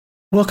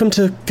Welcome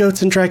to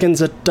Goats and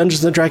Dragons, a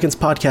Dungeons and Dragons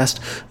podcast.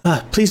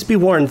 Please be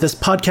warned, this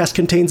podcast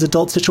contains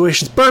adult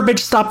situations. Burbage,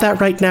 stop that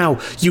right now.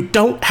 You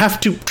don't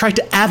have to try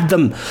to add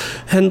them.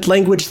 And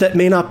language that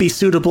may not be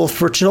suitable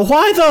for children.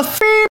 Why the f***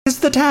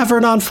 is the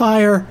tavern on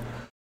fire?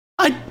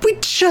 We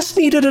just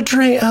needed a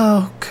drink.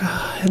 Oh,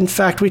 God. In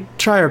fact, we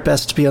try our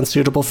best to be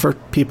unsuitable for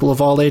people of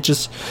all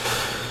ages.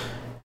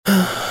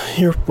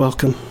 You're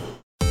welcome.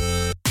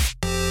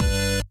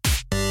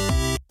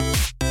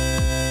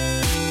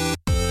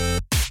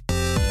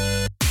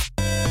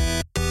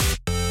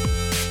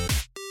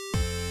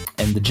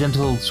 And the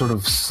gentle sort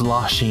of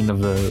sloshing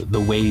of the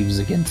waves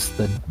against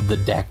the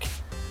deck,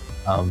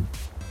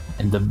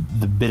 and the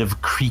bit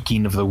of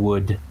creaking of the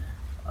wood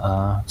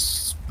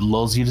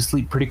lulls you to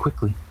sleep pretty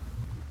quickly.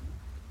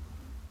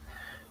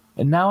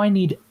 And now I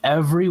need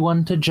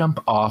everyone to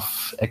jump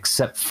off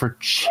except for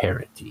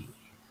Charity.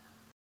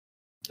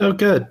 Oh,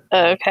 good.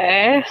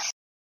 Okay.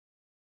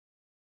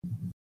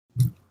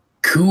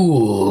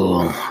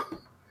 Cool.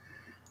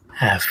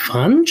 Have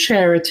fun,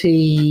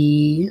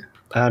 Charity.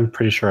 I'm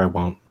pretty sure I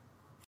won't.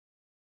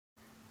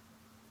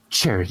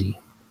 Charity.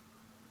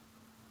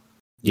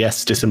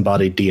 Yes,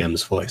 disembodied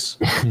DM's voice.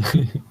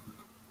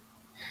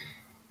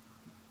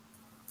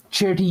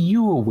 Charity,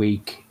 you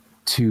awake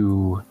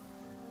to,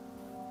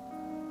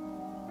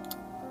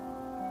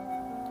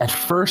 at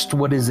first,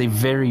 what is a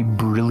very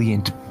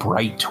brilliant,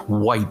 bright,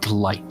 white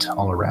light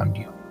all around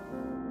you.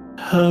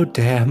 Oh,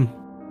 damn.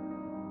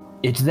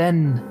 It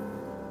then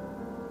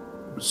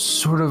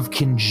sort of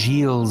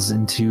congeals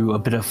into a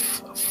bit of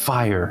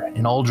fire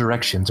in all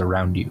directions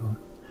around you.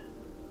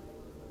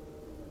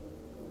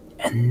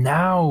 And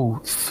now,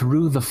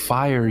 through the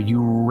fire,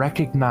 you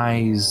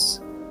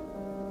recognize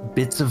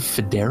bits of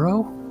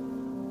Federo.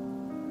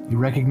 You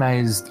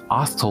recognize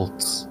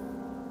Ostholtz.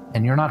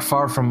 And you're not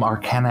far from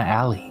Arcana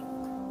Alley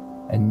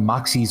and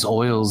Moxie's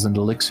Oils and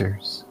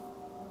Elixirs.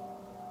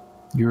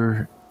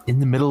 You're in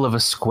the middle of a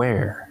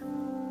square.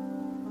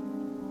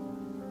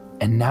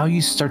 And now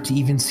you start to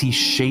even see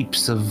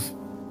shapes of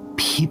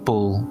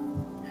people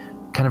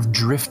kind of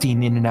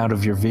drifting in and out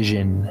of your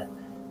vision.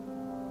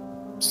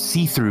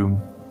 See-through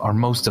are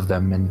most of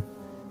them,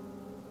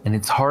 and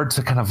it's hard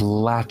to kind of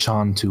latch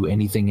on to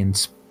anything in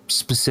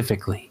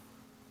specifically.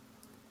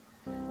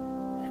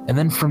 And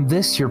then from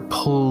this, you're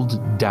pulled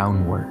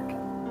downward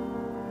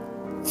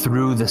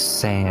through the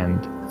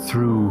sand,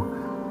 through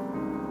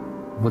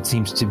what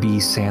seems to be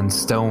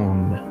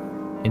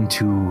sandstone,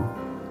 into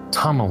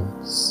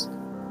tunnels,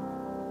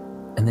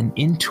 and then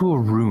into a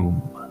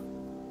room.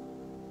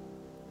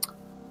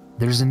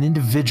 There's an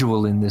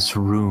individual in this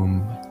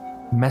room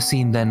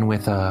messing then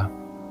with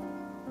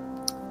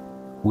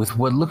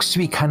what looks to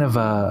be kind of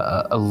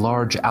a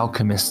large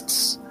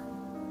alchemist's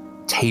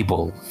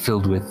table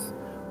filled with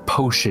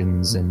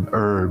potions and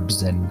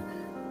herbs and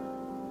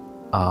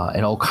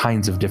all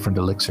kinds of different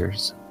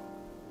elixirs.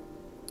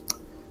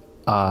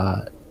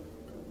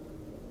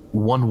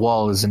 One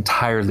wall is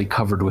entirely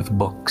covered with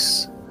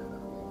books.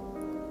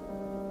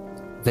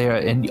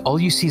 And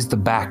all you see is the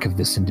back of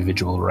this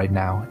individual right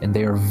now, and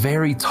they are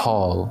very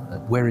tall,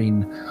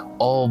 wearing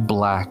all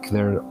black.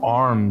 Their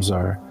arms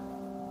are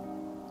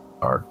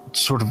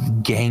sort of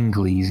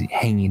gangly,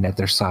 hanging at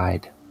their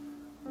side.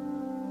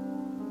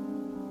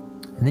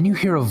 And then you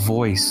hear a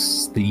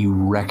voice that you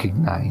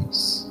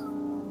recognize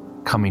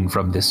coming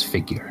from this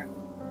figure.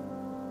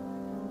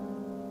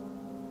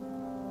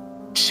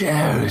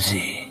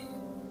 Charity,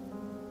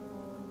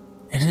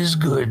 it is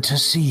good to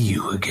see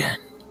you again.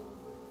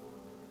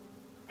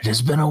 It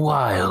has been a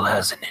while,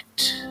 hasn't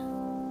it?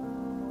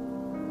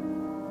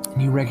 And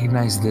you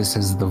recognize this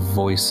as the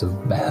voice of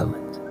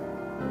Behelit.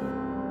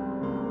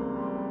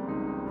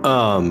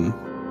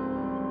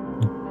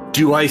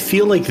 Do I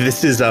feel like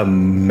this is a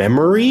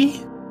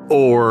memory,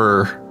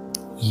 or...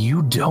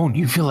 You don't.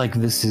 You feel like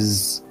this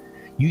is...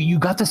 You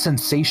got the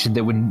sensation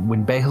that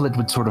when Behelit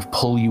would sort of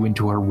pull you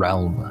into her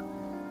realm,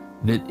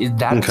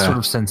 that sort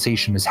of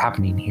sensation is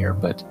happening here,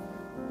 but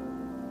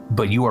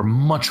you are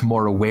much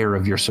more aware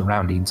of your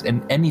surroundings,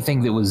 and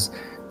anything that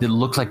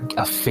looked like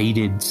a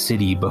faded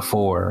city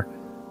before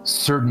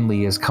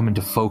certainly has come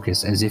into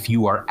focus as if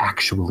you are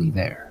actually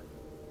there.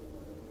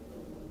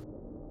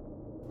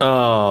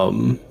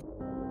 I'm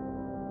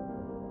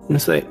gonna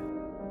say,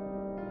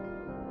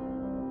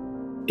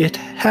 it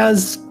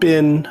has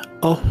been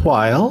a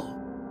while.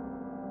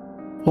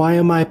 Why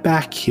am I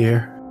back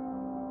here?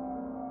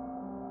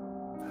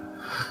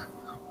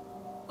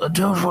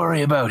 Don't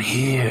worry about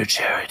here,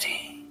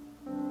 Charity.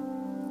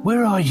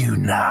 Where are you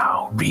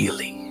now,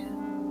 really?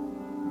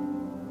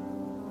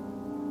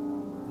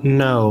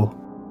 No.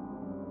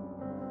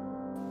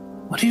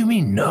 What do you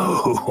mean,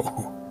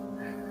 no?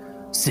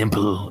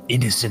 Simple,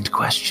 innocent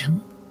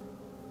question.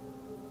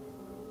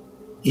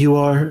 You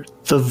are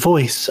the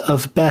voice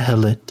of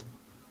Behelit.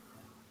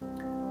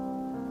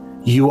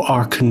 You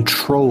are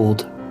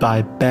controlled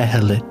by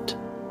Behelit.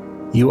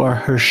 You are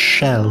her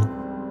shell.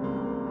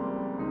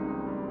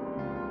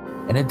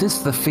 And at this,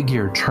 the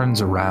figure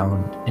turns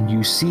around, and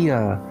you see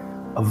a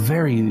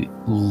very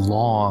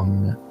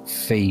long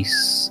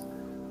face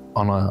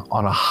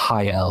on a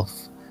high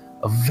elf,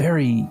 a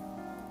very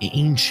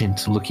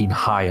ancient-looking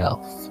high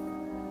elf.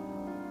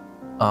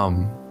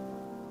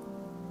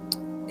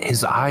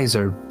 His eyes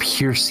are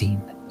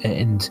piercing,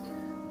 and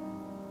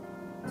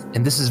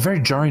this is very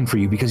jarring for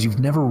you because you've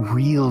never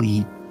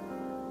really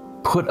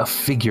put a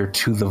figure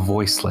to the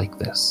voice like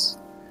this.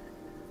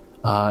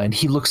 And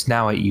he looks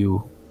now at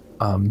you,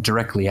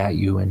 directly at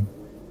you, and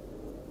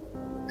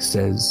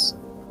says,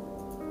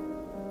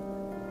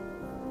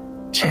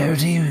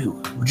 Charity,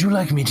 would you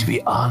like me to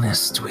be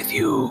honest with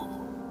you?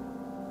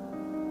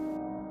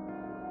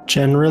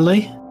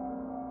 Generally?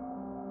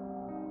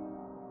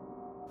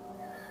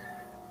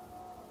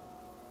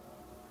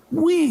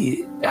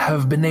 We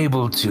have been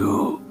able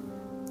to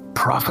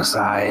prophesy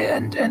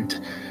and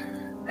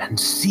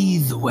see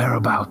the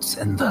whereabouts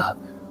and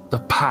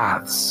the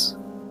paths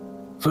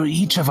for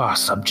each of our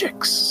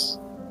subjects.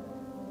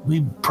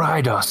 We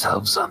pride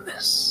ourselves on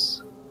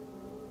this.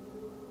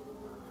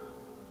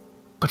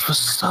 But for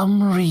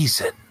some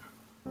reason,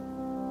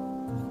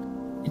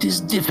 it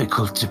is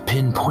difficult to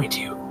pinpoint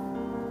you.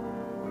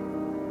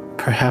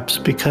 Perhaps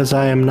because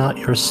I am not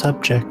your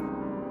subject.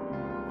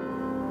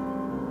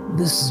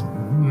 This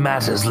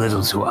matters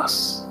little to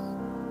us.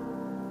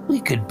 We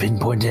could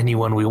pinpoint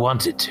anyone we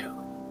wanted to.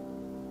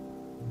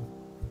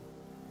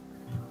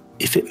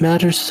 If it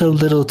matters so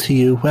little to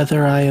you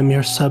whether I am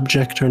your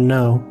subject or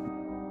no,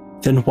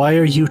 then why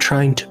are you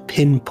trying to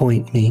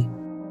pinpoint me?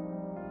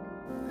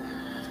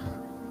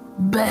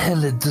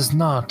 Behelit does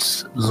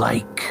not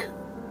like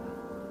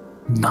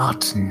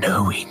not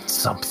knowing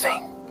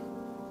something.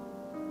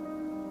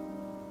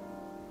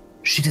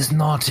 She does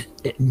not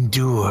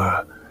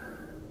endure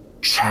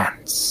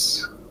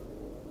chance.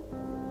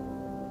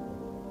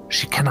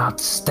 She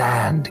cannot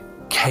stand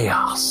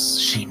chaos.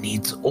 She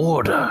needs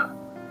order.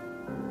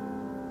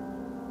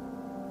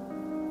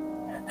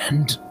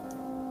 And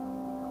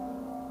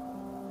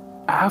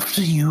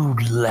after you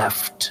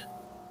left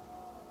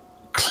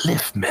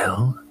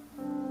Cliffmill,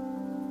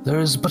 there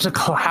is but a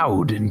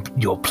cloud in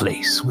your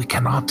place. We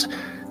cannot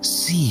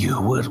see you,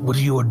 what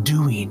you are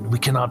doing. We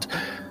cannot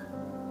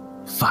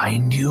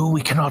find you.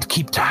 We cannot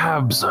keep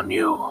tabs on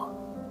you.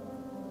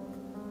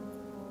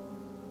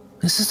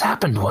 This has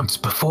happened once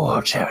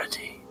before,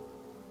 Charity.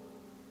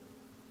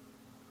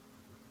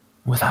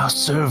 With our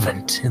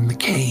servant in the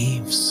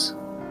caves.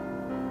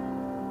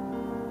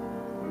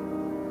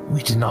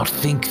 We did not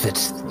think that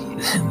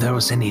there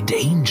was any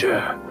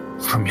danger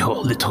from your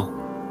little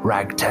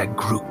ragtag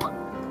group.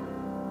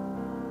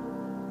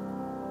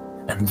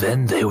 And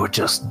then they were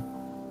just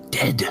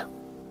dead.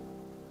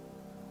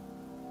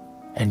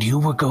 And you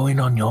were going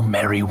on your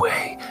merry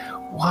way.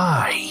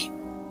 Why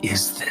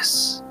is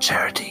this,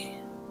 Charity?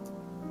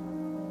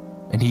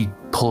 and he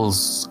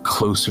pulls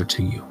closer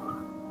to you.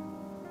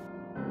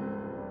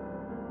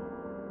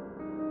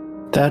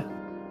 That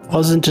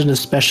wasn't an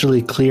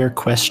especially clear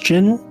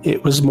question.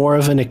 It was more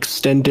of an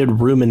extended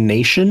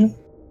rumination.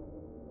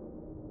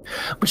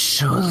 But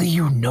surely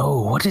you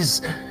know what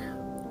is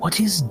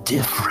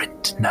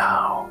different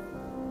now.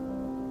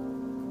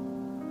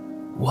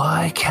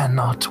 Why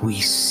cannot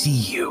we see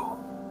you?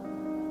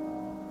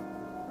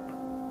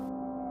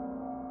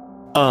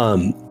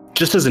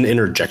 Just as an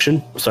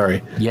interjection,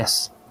 sorry.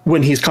 Yes.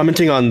 When he's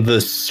commenting on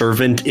the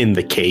servant in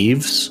the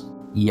caves,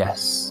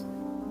 Yes.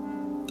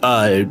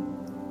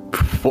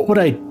 what would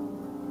I...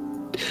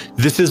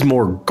 This is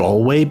more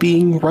Galway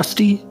being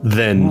rusty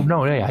than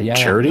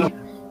Charity?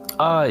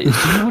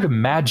 You would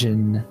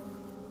imagine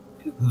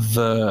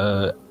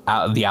the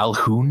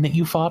Alhoun that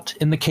you fought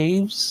in the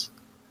caves.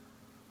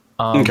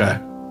 Okay.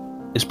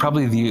 Is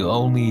probably the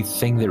only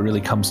thing that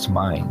really comes to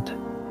mind.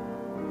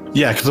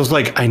 Yeah, because I was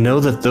like, I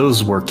know that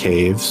those were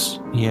caves.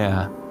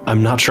 Yeah.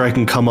 I'm not sure I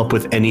can come up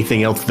with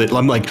anything else that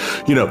I'm like,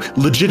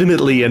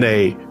 legitimately in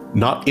a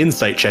not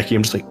insight checking.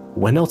 I'm just like,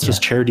 when else has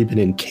Charity been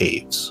in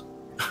caves?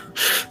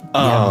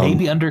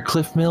 Maybe under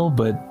Cliffmill,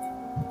 but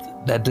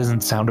that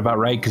doesn't sound about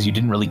right because you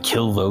didn't really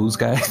kill those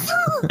guys.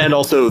 And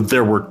also,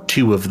 there were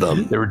two of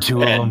them. There were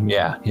two of them.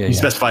 Yeah. He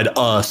specified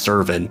a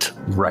servant.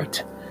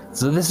 Right.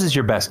 So this is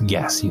your best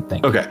guess, you'd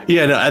think. Okay.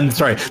 Yeah, no, I'm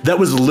sorry. That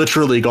was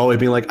literally Galway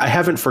being like, I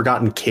haven't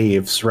forgotten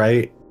caves,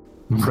 right?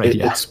 Right,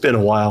 It's been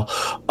a while.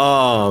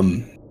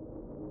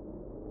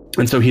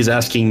 And so he's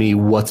asking me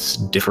what's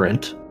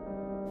different.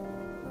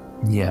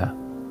 Yeah.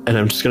 And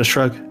I'm just going to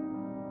shrug.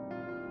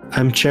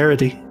 I'm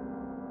Charity.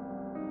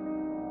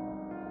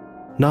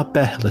 Not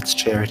Behelit's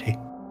Charity.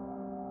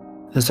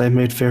 As I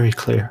made very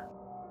clear.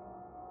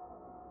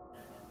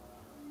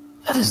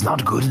 That is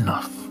not good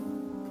enough.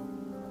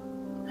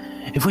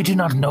 If we do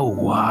not know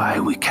why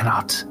we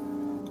cannot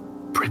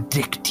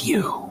predict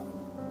you,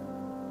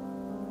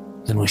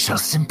 then we shall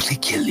simply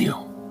kill you.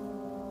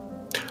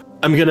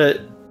 I'm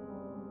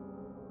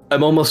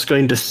almost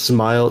going to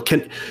smile.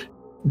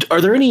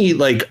 Are there any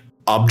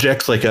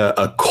objects like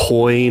a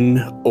coin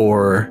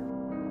or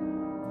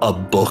a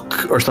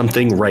book or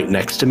something right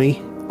next to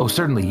me? Oh,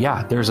 certainly.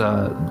 Yeah. There's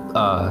a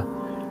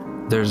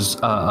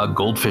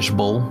goldfish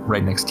bowl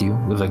right next to you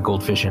with a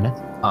goldfish in it,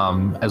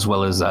 as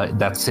well as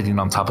that's sitting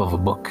on top of a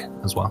book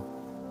as well.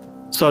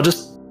 So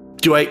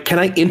can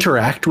I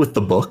interact with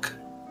the book?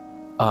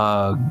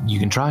 You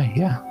can try,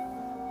 yeah.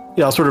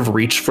 Yeah, I'll sort of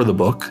reach for the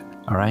book.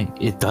 All right.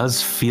 It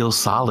does feel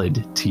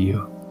solid to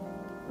you.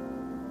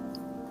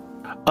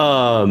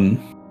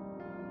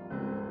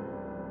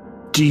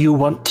 Do you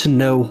want to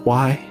know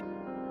why?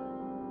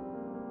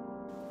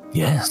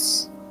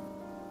 Yes.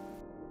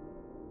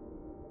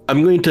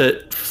 I'm going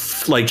to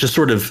just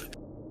sort of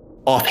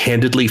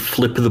offhandedly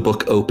flip the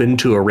book open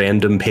to a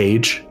random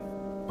page.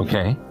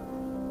 Okay.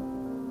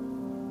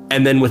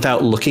 And then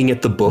without looking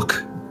at the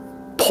book,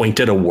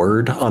 point at a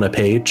word on a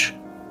page.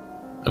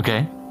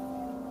 Okay.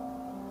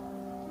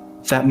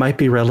 That might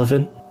be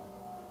relevant.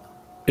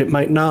 It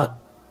might not.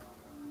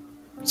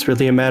 It's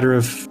really a matter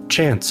of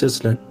chance,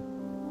 isn't it?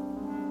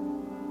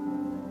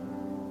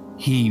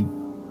 He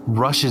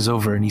rushes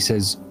over and he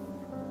says,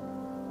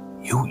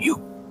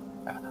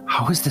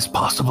 how is this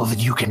possible that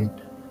you can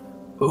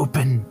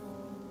open?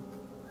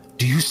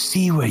 Do you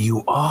see where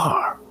you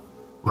are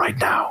right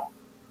now?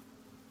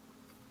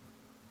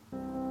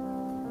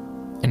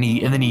 And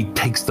then he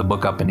takes the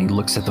book up and he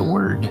looks at the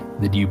word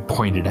that you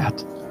pointed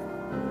at.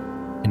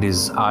 And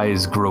his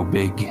eyes grow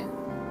big.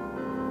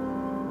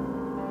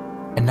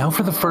 And now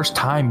for the first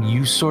time,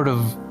 you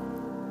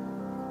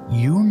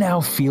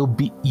now feel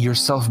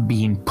yourself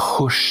being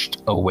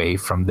pushed away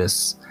from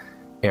this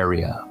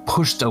area,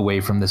 pushed away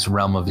from this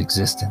realm of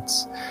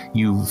existence.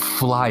 You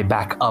fly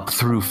back up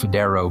through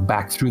Federo,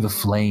 back through the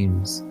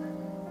flames,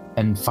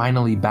 and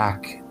finally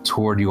back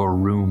toward your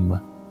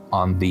room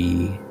on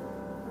the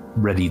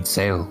readied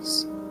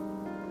sails.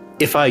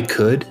 If I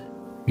could,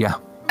 yeah.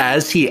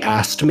 As he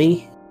asked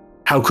me,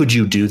 how could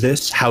you do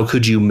this? How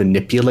could you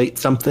manipulate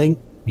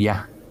something?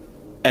 Yeah.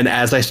 And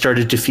as I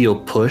started to feel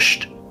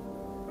pushed,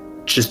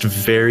 just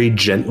very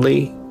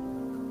gently,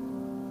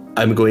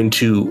 I'm going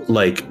to,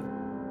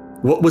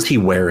 what was he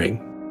wearing?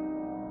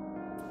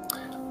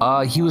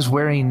 He was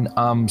wearing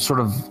sort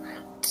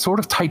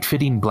of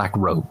tight-fitting black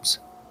robes.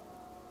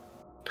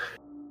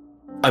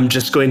 I'm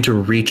just going to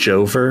reach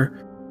over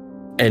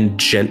and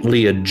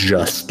gently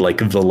adjust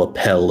the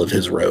lapel of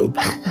his robe.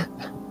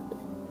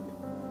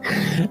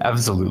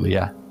 Absolutely,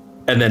 yeah.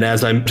 And then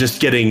as I'm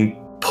just getting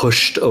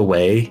pushed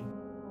away,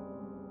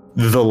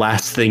 the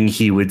last thing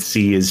he would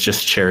see is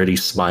just Charity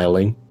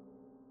smiling.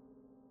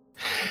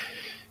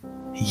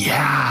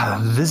 Yeah,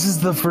 this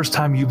is the first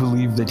time you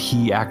believe that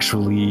he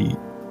actually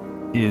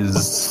is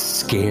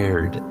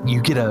scared.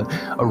 You get a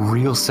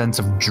real sense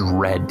of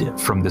dread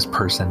from this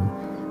person.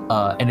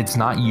 And it's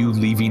not you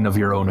leaving of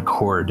your own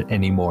accord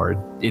anymore.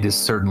 It is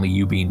certainly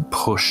you being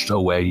pushed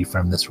away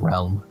from this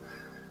realm.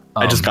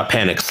 I just got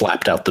panic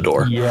slapped out the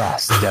door.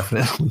 Yes,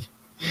 definitely.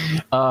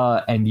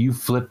 And you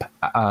flip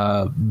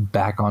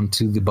back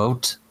onto the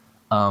boat,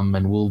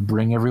 and we'll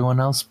bring everyone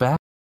else back.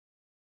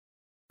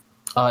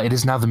 It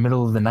is now the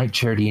middle of the night,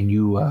 Charity, and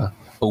you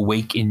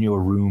awake in your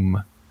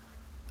room,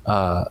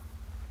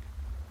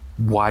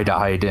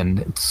 wide-eyed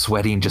and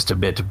sweating just a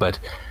bit, but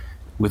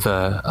with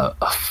a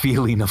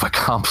feeling of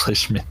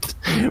accomplishment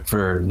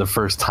for the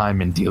first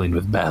time in dealing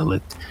with Belle.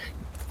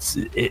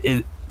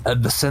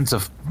 The sense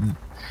of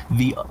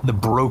the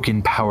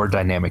broken power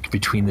dynamic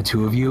between the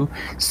two of you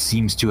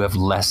seems to have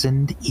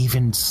lessened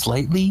even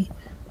slightly,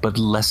 but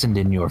lessened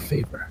in your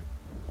favor.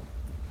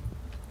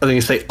 I think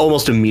you say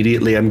almost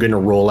immediately I'm going to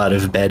roll out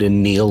of bed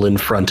and kneel in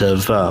front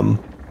of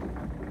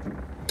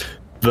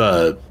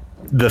the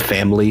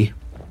family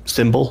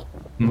symbol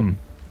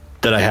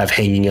that I have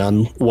hanging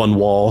on one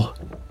wall,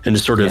 and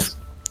just sort of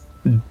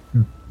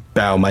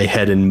bow my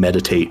head and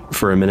meditate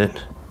for a minute.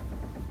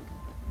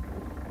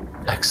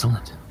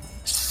 Excellent.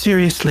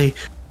 Seriously,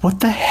 what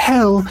the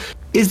hell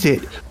is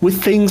it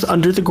with things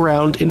under the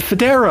ground in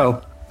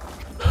Federo?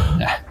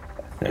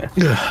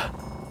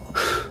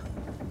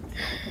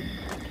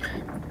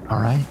 All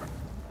right.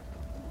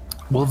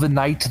 Well, the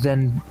night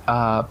then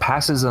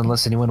passes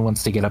unless anyone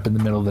wants to get up in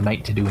the middle of the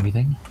night to do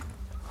anything.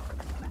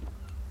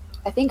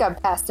 I think I'm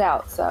passed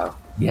out, so.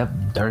 Yep.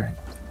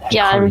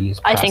 Yeah,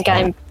 I think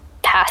I'm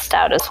passed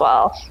out as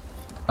well.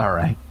 All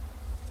right.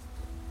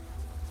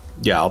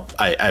 Yeah,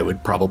 I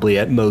would probably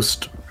at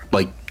most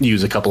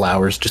use a couple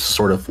hours just to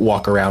sort of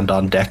walk around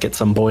on deck at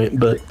some point,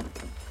 but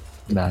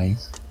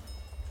nice.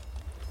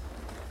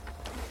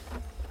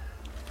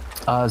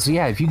 So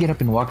yeah, if you get up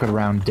and walk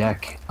around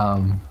deck,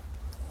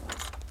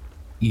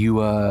 you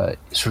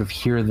sort of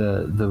hear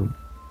the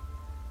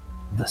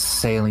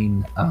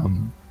sailing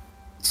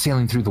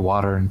through the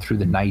water and through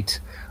the night.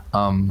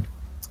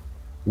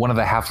 One of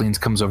the halflings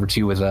comes over to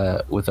you with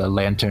a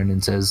lantern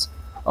and says,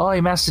 "Oh,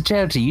 Master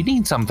Charity, you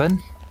need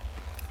something?"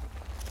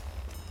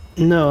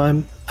 No,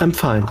 I'm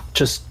fine.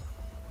 Just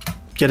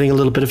getting a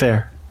little bit of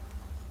air.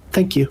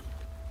 Thank you.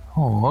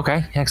 Oh,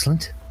 okay,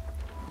 excellent.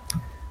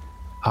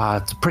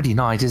 It's a pretty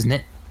night, isn't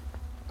it?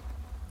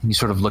 And you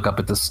sort of look up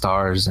at the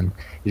stars, and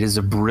it is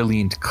a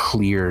brilliant,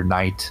 clear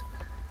night.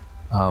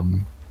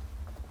 And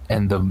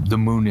the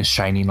moon is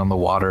shining on the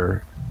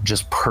water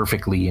just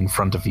perfectly in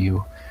front of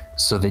you,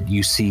 so that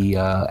you see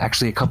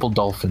actually a couple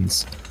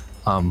dolphins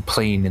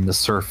playing in the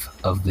surf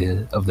of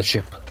the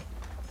ship.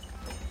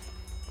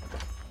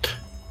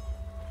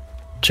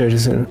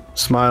 Charity's gonna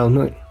smile and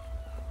like,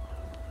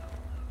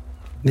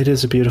 it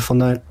is a beautiful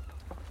night.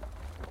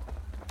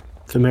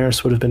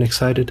 Vimeris would have been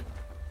excited.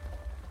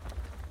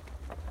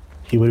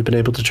 He would have been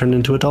able to turn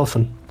into a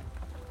dolphin.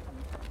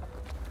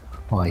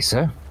 Why,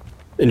 sir?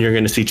 And you're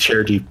going to see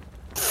Charity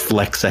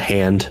flex a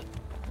hand.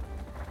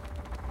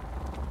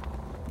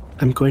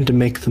 I'm going to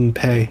make them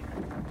pay.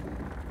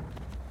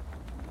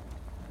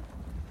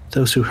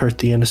 Those who hurt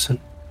the innocent.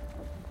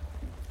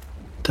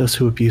 Those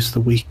who abuse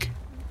the weak.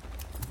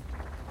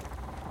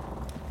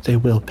 They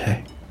will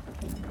pay.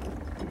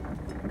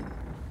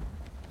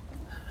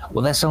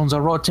 Well, that sounds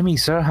all right to me,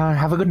 sir.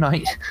 Have a good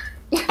night.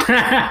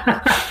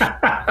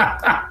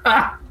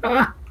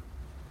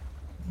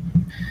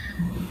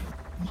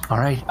 All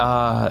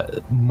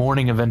right.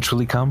 Morning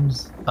eventually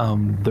comes.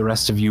 The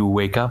rest of you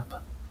wake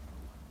up.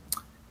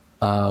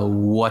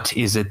 What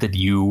is it that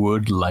you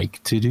would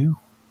like to do?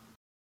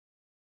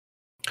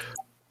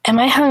 Am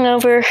I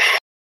hungover?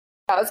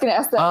 I was going to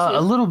ask that too. A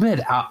little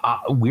bit.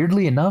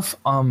 Weirdly enough,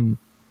 kind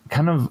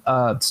of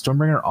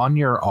Stormbringer, on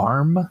your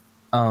arm,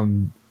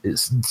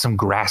 some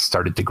grass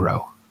started to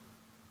grow.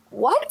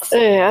 What?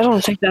 I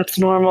don't think that's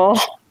normal.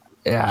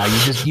 Yeah,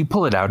 you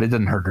pull it out. It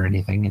doesn't hurt or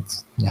anything.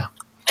 It's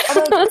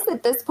Although I guess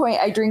at this point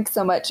I drink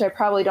so much I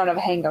probably don't have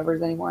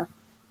hangovers anymore.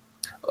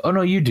 Oh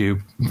no, you do.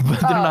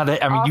 But they're not.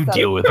 I mean, awesome. You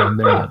deal with them.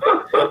 They're not.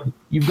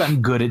 You've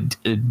gotten good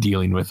at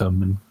dealing with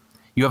them, and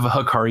you have a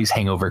Hakari's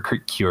hangover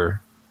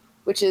cure.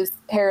 Which is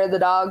hair of the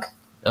dog.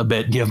 A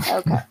bit, yep.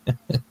 Okay.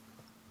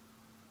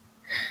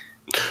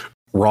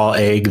 Raw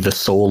egg, the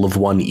soul of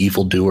one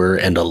evildoer,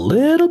 and a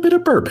little bit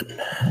of bourbon.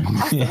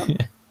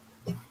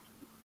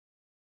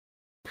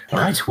 All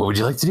right, what would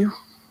you like to do?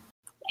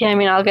 Yeah, I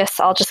mean, I guess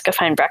I'll just go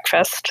find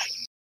breakfast.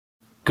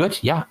 Good,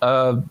 yeah.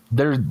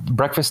 There's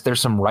breakfast.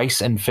 There's some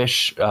rice and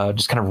fish,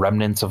 just kind of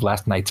remnants of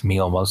last night's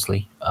meal,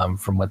 mostly,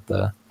 from what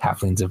the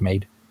halflings have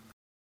made.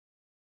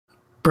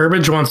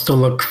 Burbage wants to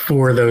look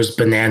for those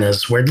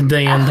bananas. Where did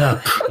they end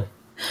up?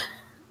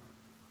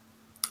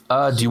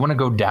 Do you want to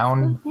go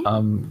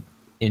down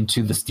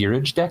into the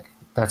steerage deck?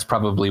 That's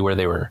probably where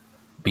they were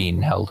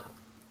being held.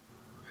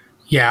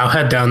 Yeah, I'll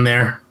head down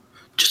there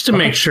just to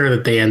make sure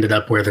that they ended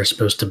up where they're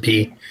supposed to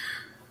be.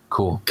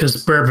 Cool.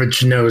 Because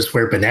Burbage knows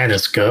where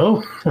bananas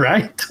go,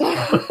 right?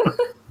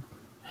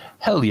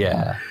 Hell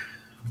yeah.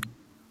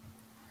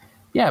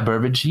 Yeah,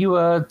 Burbage,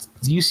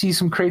 you see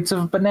some crates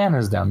of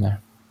bananas down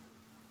there.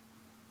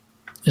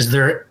 Is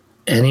there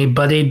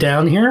anybody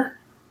down here?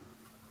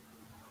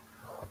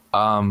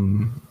 I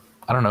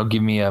don't know.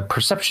 Give me a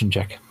perception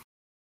check.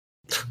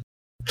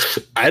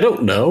 I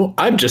don't know.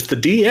 I'm just the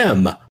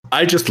DM.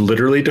 I just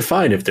literally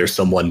define if there's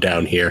someone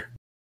down here.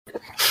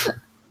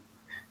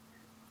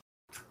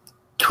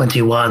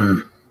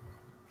 21.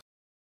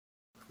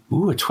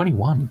 Ooh, a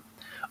 21.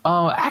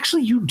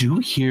 Actually, you do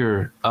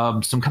hear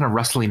some kind of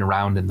rustling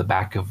around in the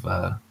back of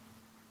the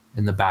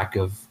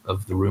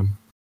room.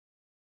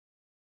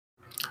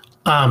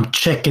 I'm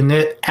checking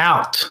it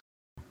out.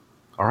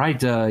 All right,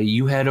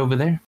 you head over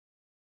there.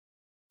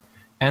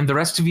 And the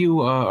rest of you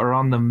are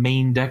on the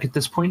main deck at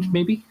this point,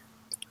 maybe?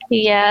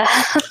 Yeah.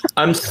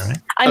 Right.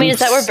 I mean, is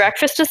that where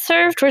breakfast is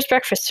served? Where's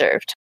breakfast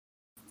served?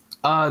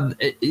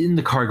 In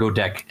the cargo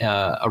deck,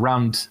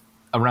 around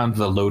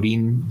the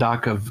loading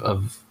dock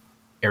of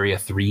Area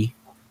 3.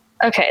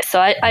 Okay,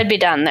 so I'd be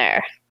down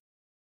there.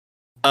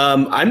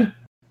 I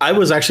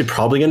was actually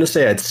probably going to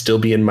say I'd still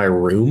be in my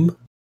room.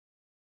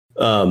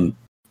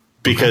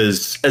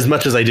 Because as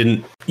much as I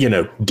didn't,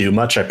 do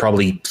much, I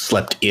probably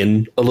slept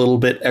in a little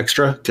bit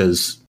extra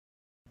because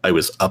I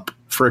was up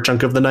for a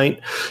chunk of the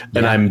night. Yeah.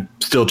 And I'm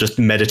still just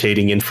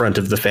meditating in front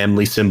of the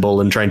family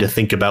symbol and trying to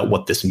think about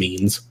what this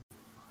means.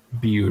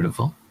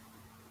 Beautiful.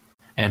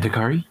 And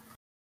Hakari?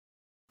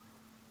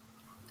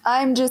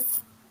 I'm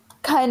just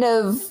kind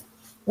of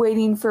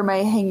waiting for my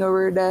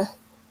hangover to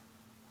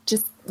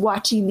just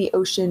watching the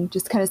ocean,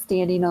 just kind of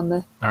standing on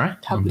the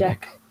top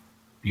deck.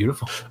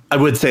 Beautiful. I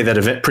would say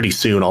that pretty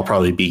soon I'll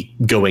probably be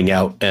going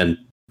out and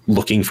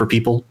looking for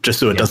people just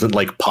so it doesn't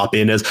pop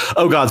in as,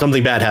 oh God,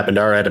 something bad happened.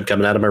 All right, I'm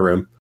coming out of my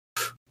room.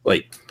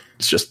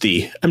 It's just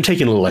I'm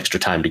taking a little extra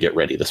time to get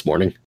ready this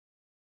morning.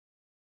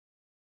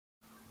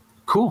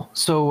 Cool.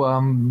 So,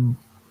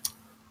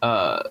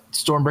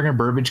 Stormbringer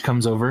Burbage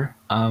comes over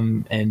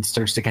and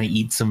starts to kind of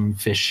eat some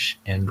fish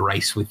and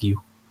rice with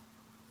you.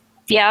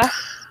 Yeah.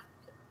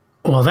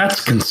 Well,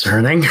 that's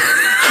concerning.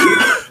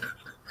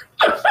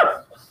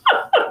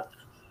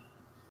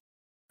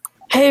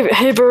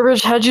 Hey,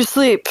 Burbage, how'd you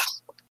sleep?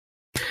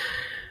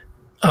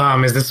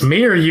 Is this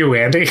me or you,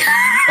 Andy?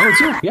 Oh, it's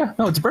you. Yeah.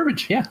 No, it's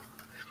Burbage. Yeah.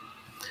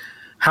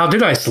 How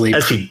did I sleep?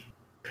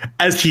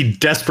 As he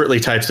desperately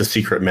types a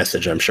secret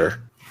message, I'm sure.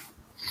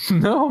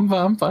 No,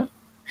 I'm fine.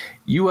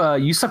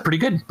 You slept pretty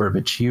good,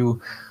 Burbage. You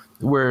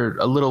were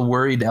a little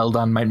worried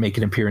Eldon might make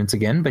an appearance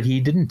again, but he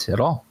didn't at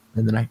all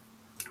in the night.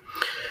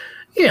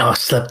 Yeah, I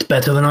slept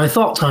better than I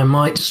thought I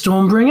might,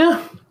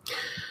 Stormbringer.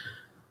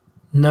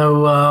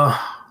 No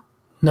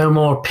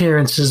more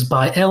appearances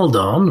by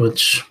Eldon,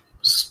 which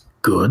is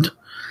good.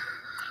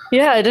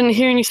 Yeah, I didn't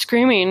hear any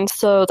screaming,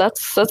 so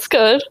that's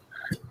good.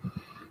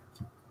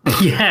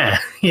 Yeah,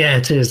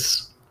 it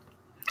is.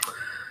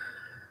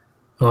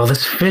 Well,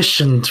 this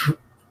fish and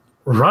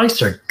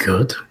rice are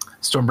good.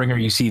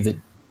 Stormbringer, you see that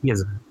he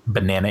has a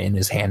banana in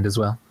his hand as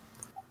well.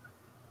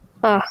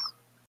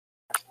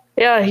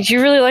 Yeah,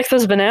 you really like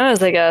those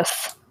bananas, I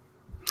guess.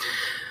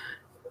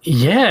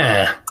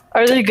 Yeah.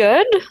 Are they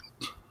good?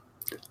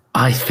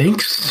 I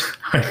think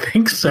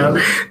so.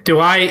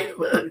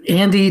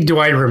 Andy, do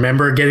I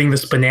remember getting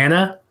this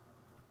banana?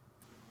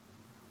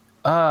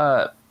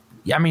 I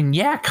mean,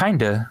 yeah,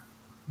 kinda.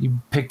 You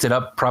picked it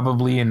up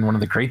probably in one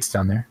of the crates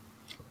down there.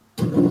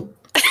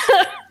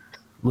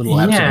 Little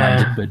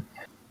absent-minded, but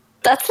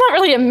that's not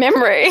really a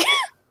memory.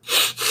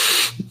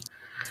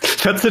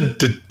 That's a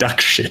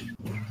deduction.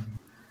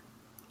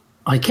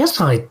 I guess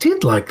I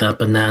did like that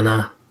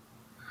banana.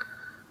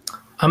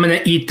 I'm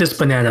gonna eat this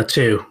banana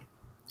too.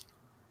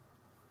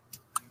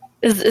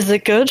 Is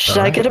it good? Should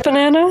I get a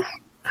banana?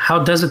 How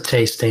does it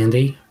taste,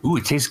 Andy? ooh,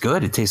 it tastes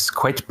good. It tastes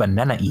quite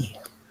banana-y.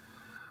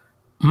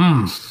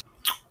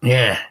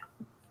 Yeah.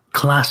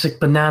 Classic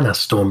banana,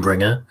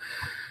 Stormbringer.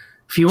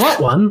 If you want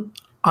one,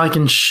 I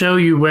can show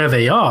you where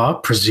they are,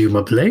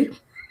 presumably.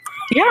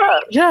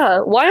 Yeah.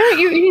 Why aren't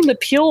you eating the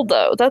peel,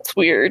 though? That's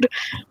weird.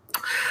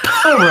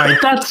 All right,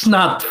 that's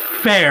not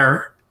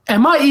fair.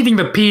 Am I eating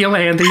the peel,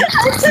 Andy?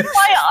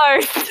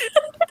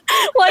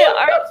 Why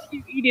aren't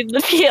you eating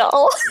the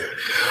peel?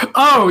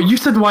 Oh, you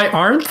said why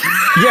aren't?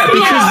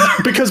 Yeah,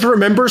 because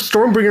remember,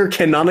 Stormbringer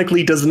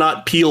canonically does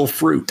not peel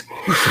fruit,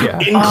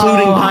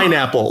 including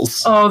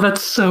pineapples. Oh,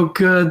 that's so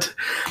good.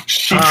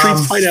 She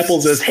treats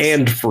pineapples as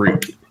hand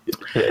fruit.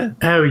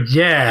 Oh,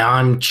 yeah,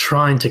 I'm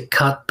trying to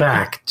cut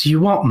back. Do you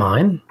want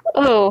mine?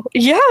 Oh,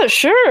 yeah,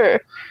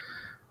 sure.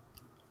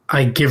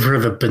 I give her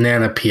the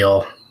banana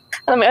peel.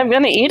 I'm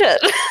gonna eat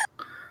it.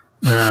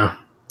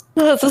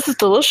 Oh, this is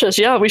delicious.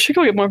 Yeah, we should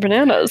go get more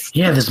bananas.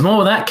 yeah, there's more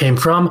where that came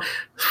from.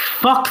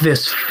 Fuck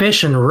this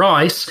fish and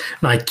rice,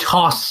 and I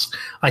toss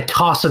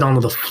it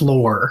onto the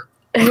floor.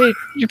 Hey,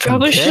 you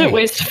probably shouldn't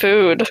waste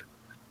food.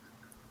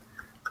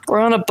 We're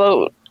on a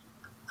boat.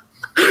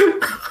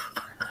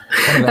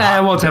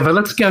 Whatever.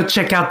 Let's go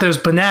check out those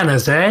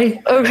bananas, eh?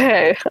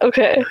 Okay.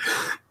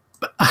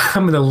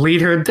 I'm gonna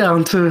lead her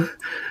down to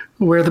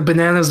where the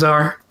bananas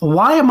are.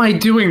 Why am I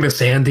doing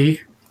this,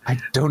 Andy? I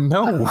don't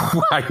know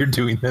why you're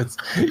doing this.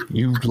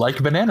 You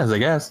like bananas, I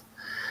guess.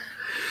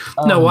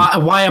 No,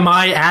 why am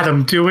I,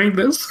 Adam, doing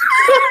this?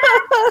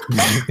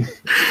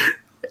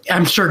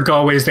 I'm sure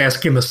Galway's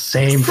asking the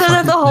same. So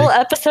that the whole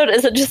episode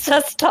isn't just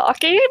us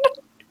talking?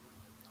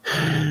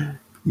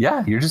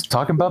 Yeah, you're just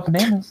talking about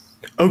bananas.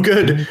 Oh,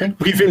 good.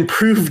 We've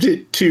improved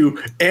it to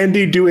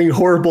Andy doing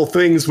horrible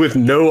things with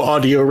no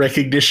audio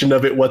recognition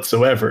of it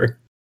whatsoever.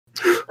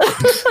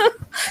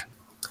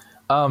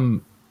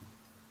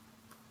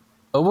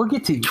 We'll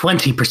get to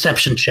 20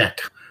 perception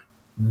check.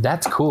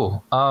 That's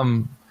cool.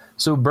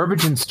 So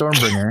Burbage and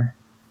Stormbringer,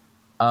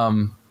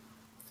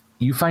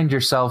 you find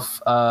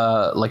yourself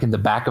like in the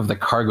back of the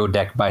cargo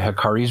deck by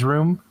Hakari's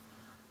room,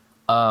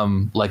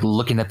 like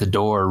looking at the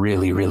door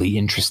really, really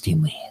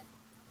interestingly.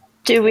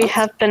 Do we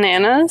have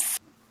bananas?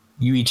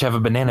 You each have a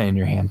banana in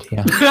your hand,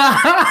 yeah.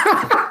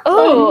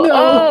 Oh,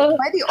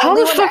 Am I the how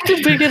only the one fuck that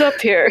did we get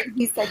up here?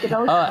 He's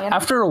psychedelic banana?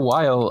 After a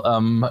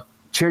while,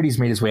 Charity's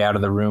made his way out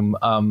of the room.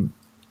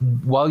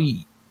 While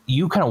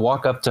you kind of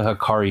walk up to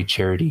Hakari,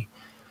 Charity,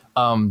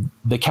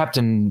 the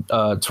captain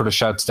sort of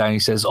shouts down. He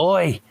says,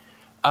 "Oi,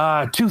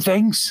 two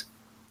things.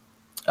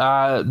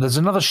 There's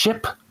another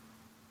ship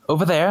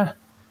over there.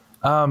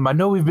 I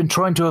know we've been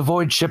trying to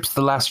avoid ships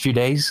the last few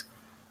days.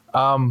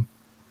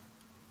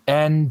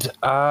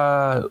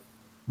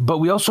 But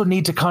we also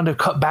need to kind of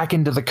cut back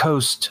into the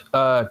coast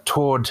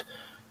toward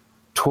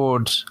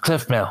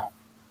Cliffmill.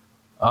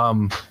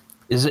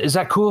 Is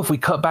that cool if we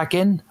cut back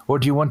in, or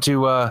do you want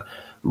to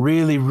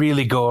really,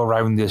 really go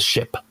around this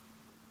ship?"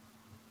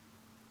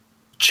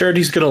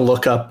 Charity's gonna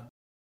look up.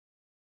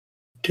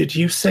 Did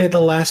you say the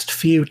last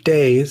few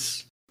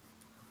days?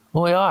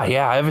 Oh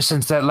yeah. Ever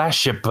since that last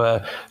ship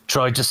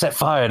tried to set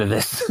fire to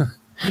this,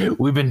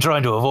 we've been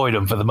trying to avoid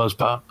them for the most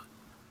part.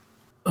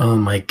 Oh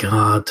my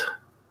god.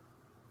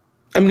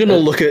 I'm gonna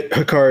look at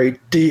Hakari.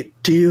 Do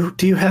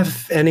you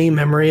have any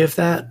memory of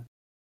that?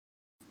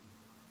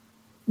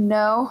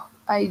 No,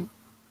 I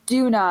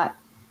do not.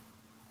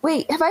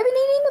 Wait, have I been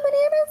eating the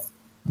bananas?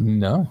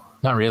 No,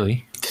 not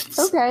really.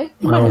 Okay.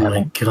 Oh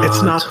my god.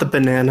 It's not the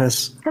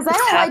bananas. Because I It's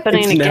don't like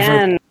happening It's never-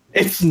 again.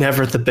 It's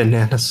never the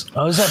bananas.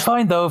 Oh, is that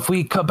fine though if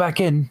we cut back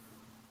in?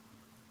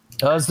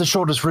 It's the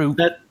shortest route.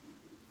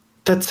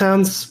 That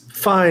sounds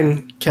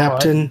fine,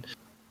 Captain.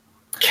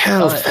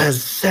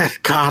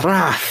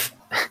 Kelfazekarath.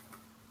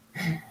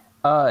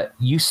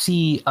 You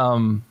see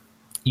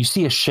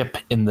a ship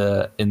in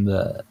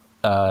the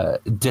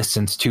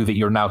distance too that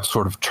you're now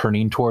sort of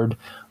turning toward,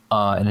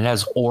 and it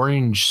has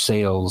orange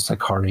sails,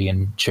 Hakari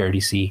and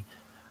Charity see.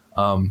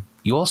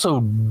 You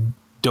also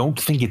don't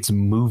think it's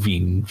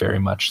moving very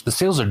much. The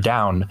sails are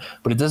down,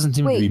 but it doesn't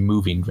seem to be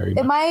moving very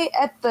much. Am I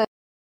at the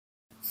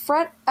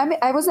front? Am I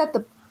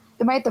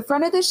at the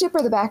front of the ship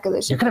or the back of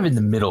the ship? You're kind of in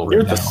the middle right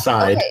You're at now. the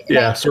side. Okay,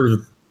 yeah, sort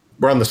of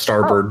We're on the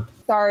starboard.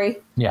 Oh, sorry.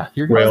 Yeah,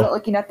 you're I good. wasn't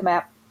looking at the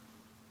map.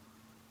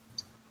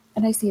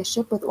 And I see a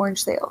ship with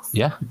orange sails.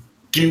 Yeah.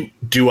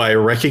 Do I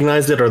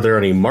recognize it? Are there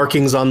any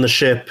markings on the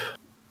ship?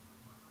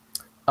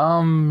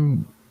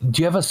 Do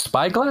you have a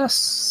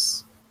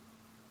spyglass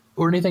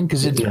or anything?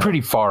 Because it's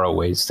pretty far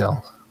away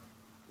still.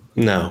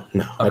 No,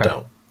 okay. I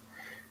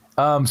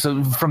don't.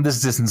 So from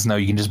this distance, no,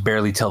 you can just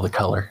barely tell the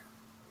color.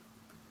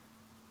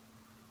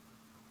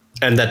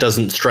 And that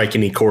doesn't strike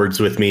any chords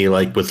with me,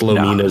 like with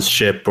Lomina's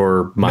ship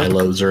or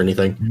Milo's or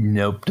anything?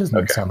 Nope,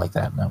 doesn't sound like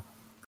that, no.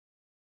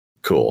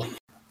 Cool.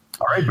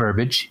 All right,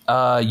 Burbage.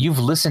 You've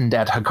listened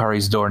at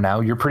Hikari's door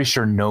now. You're pretty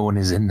sure no one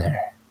is in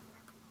there.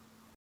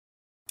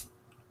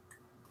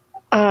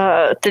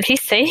 Did he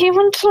say he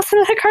wanted to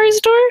listen to Hikari's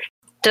door?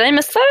 Did I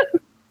miss that?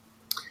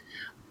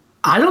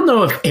 I don't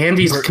know if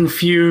Andy's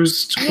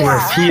confused or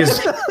if he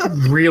is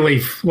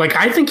really like.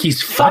 I think he's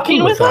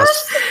fucking with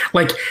us.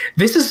 Like,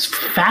 this is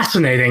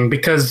fascinating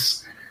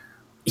because,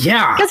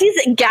 because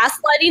he's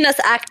gaslighting us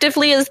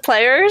actively as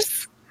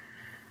players.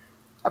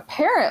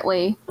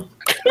 Apparently.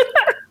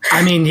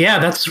 I mean,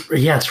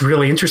 it's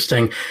really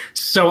interesting.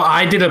 So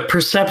I did a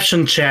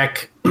perception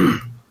check,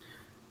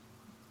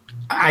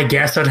 I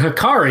guess, at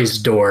Hikari's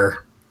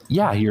door.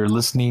 Yeah, you're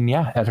listening,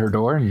 at her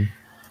door and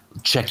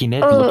checking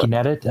it, looking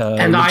at it.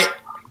 And it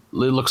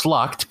looks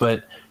locked,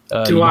 but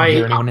you do don't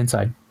hear anyone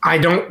inside.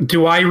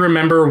 Do I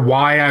remember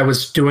why I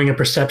was doing a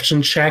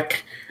perception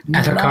check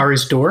at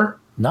Hikari's door?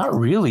 Not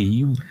really.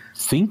 You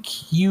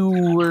think you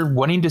were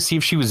wanting to see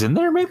if she was in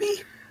there, maybe?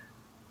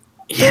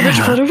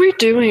 Yeah. What are we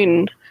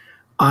doing?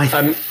 I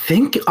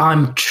think I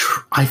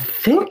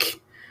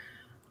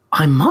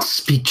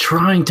must be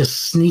trying to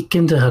sneak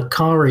into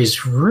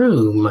Hikari's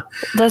room.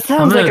 That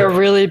sounds like a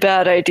really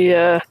bad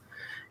idea.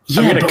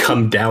 Yeah, I'm going to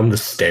come down the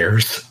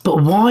stairs.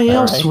 But why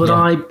else would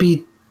I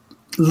be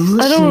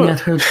listening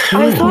at her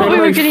door? I thought we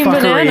were getting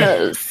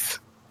bananas.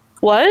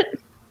 What?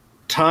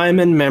 Time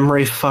and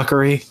memory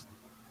fuckery.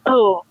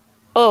 Oh,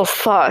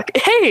 fuck.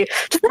 Hey,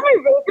 does that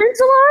mean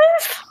Robert's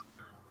alive?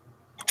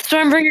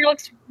 Stormbringer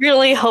looks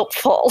really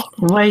hopeful.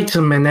 Wait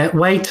a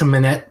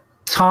minute.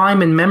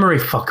 Time and memory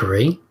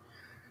fuckery?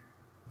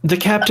 The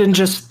captain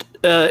just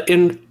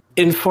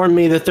informed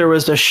me that there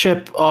was a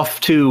ship off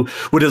to...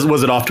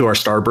 Was it off to our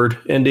starboard,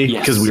 Andy?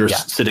 Because we were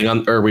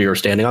we were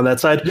standing on that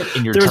side. Yep,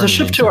 there was a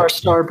ship to our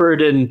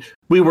starboard, and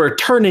we were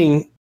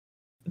turning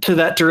to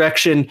that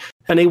direction,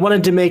 and he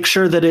wanted to make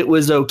sure that it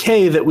was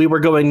okay that we were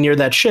going near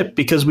that ship,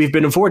 because we've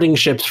been avoiding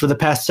ships for the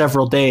past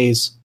several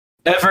days.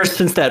 Ever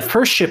since that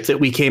first ship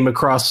that we came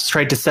across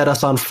tried to set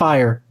us on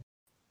fire.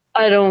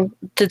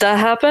 Did that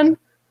happen?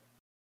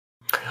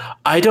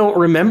 I don't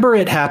remember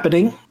it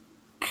happening.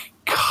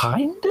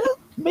 Kinda?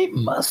 It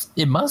must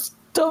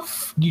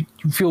have. You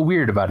feel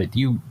weird about it.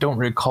 You don't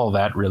recall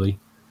that, really.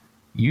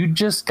 You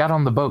just got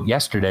on the boat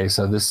yesterday,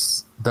 so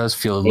this does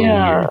feel a little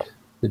weird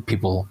that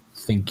people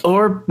think.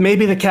 Or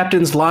maybe the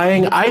captain's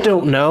lying. I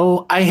don't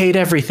know. I hate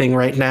everything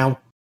right now.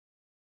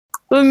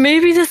 But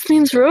maybe this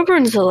means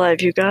Roburn's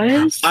alive, you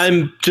guys.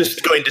 I'm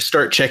just going to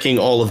start checking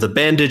all of the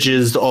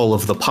bandages, all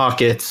of the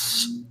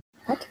pockets.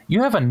 What?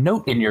 You have a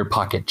note in your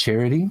pocket,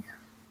 Charity.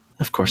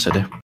 Of course I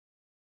do.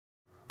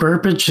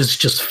 Burbage is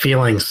just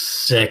feeling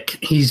sick.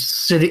 He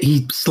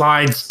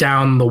slides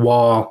down the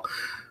wall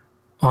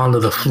onto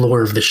the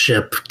floor of the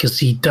ship because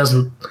he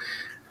doesn't...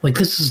 Like,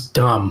 this is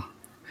dumb.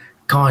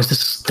 Guys,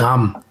 this is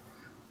dumb.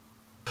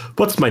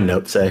 What's my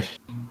note say?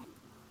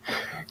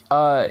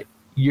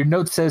 Your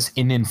note says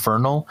in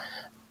Infernal,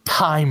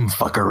 time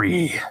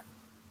fuckery.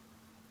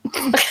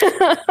 I'm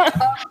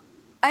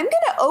going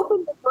to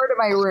open the door to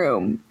my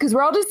room because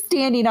we're all just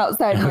standing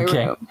outside my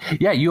room.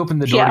 Yeah, you open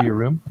the door to your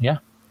room. Yeah.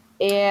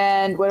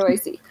 And what do I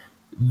see?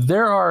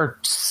 There are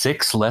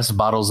 6 less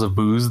bottles of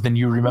booze than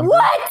you remember.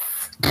 What?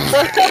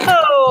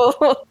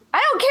 I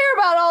don't care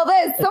about all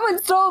this.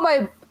 Someone stole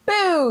my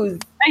booze.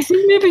 I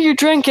think maybe you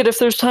drank it if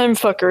there's time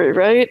fuckery,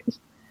 right?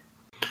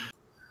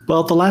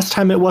 Well, the last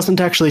time it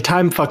wasn't actually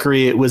time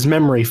fuckery, it was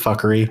memory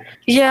fuckery.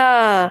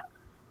 Yeah.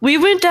 We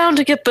went down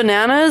to get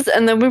bananas,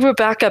 and then we were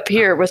back up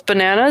here with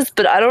bananas,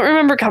 but I don't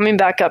remember coming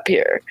back up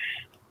here.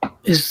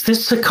 Is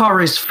this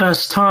Hikari's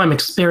first time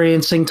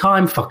experiencing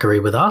time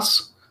fuckery with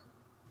us?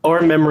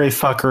 Or memory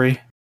fuckery?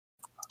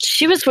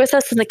 She was with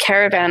us in the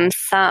caravan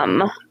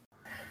some.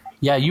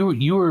 Yeah,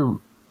 you were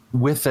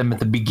with them at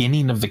the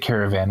beginning of the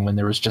caravan when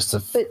there was just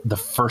the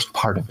first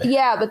part of it.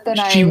 Yeah, but then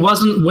She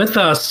wasn't with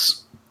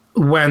us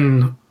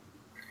when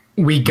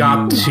we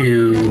got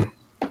to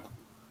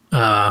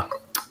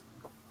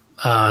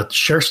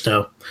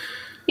Sherstow.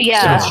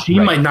 Yeah. So she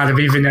might not have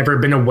even ever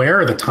been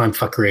aware of the time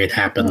fuckery had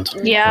happened.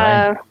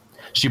 Yeah. Right.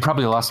 She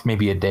probably lost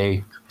maybe a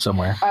day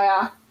somewhere.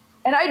 Yeah.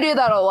 And I do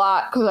that a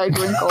lot because I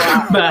drink a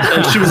lot.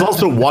 And she was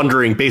also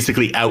wandering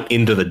basically out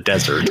into the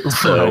desert.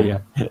 So yeah,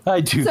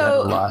 I do that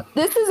a lot.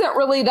 This isn't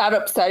really that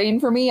upsetting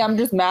for me. I'm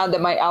just mad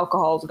that my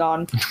alcohol's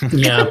gone.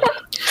 Yeah.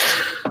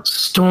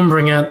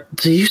 Stormbringer,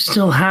 do you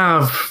still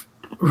have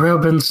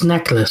Robin's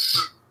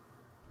necklace?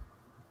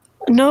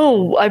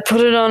 No, I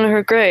put it on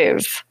her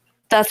grave.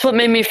 That's what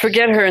made me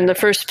forget her in the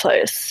first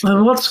place.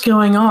 What's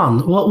going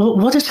on?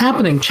 What is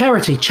happening?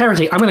 Charity,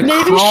 I'm gonna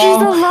Maybe crawl.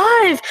 she's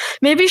alive.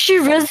 Maybe she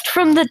rizzed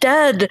from the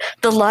dead,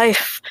 the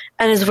life,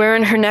 and is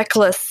wearing her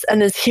necklace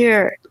and is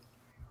here.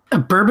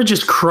 Burbage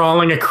is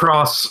crawling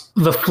across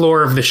the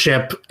floor of the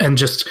ship and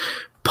just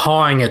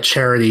pawing at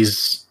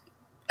Charity's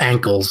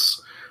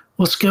ankles.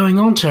 What's going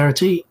on,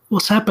 Charity?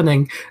 What's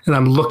happening? And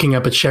I'm looking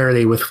up at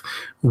Charity with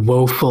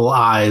woeful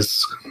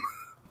eyes.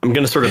 I'm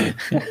going to sort of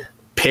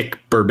pick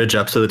Burbage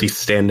up so that he's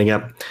standing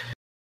up.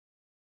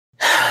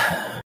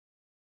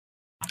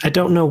 I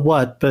don't know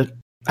what, but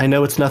I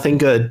know it's nothing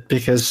good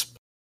because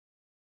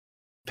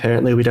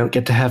apparently we don't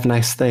get to have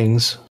nice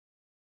things.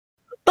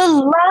 But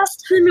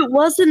last time it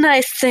was a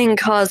nice thing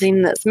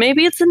causing this.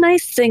 Maybe it's a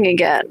nice thing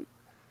again.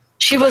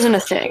 She wasn't a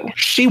thing.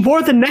 She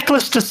wore the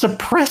necklace to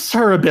suppress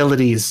her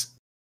abilities.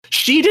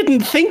 She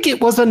didn't think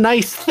it was a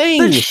nice thing.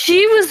 But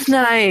she was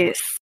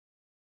nice.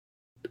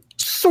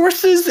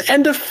 Sources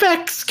and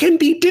effects can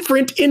be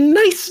different in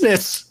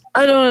niceness.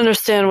 I don't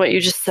understand what you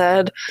just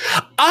said.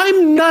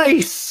 I'm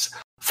nice.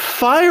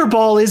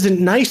 Fireball isn't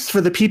nice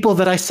for the people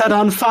that I set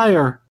on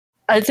fire.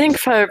 I think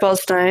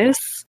Fireball's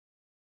nice.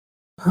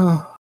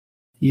 Oh,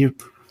 yeah,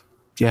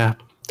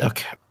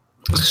 okay.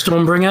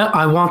 Stormbringer,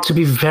 I want to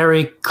be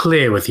very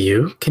clear with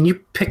you. Can you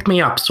pick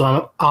me up so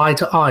I'm eye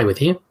to eye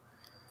with you?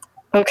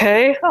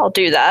 Okay, I'll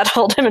do that.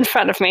 Hold him in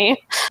front of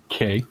me.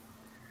 Okay.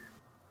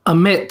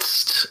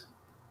 Amidst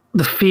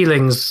the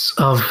feelings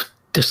of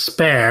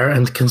despair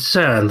and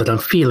concern that I'm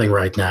feeling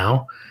right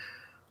now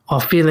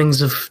are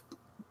feelings of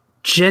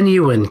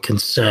genuine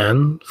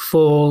concern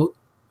for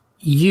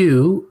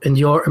you and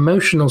your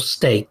emotional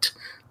state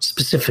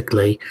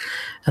specifically.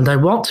 And I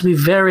want to be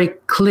very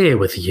clear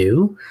with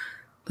you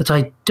that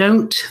I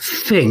don't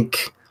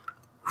think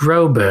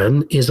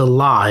Roburn is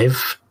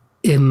alive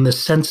in the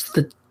sense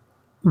that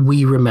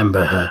we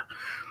remember her.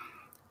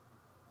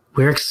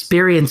 We're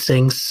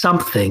experiencing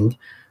something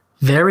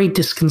very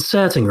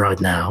disconcerting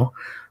right now,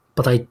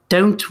 but I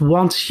don't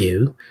want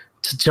you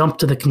to jump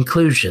to the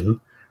conclusion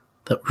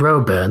that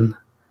Roburn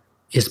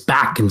is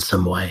back in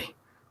some way,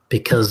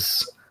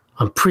 because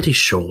I'm pretty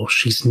sure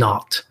she's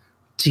not.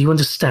 Do you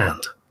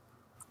understand?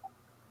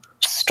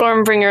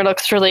 Stormbringer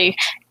looks really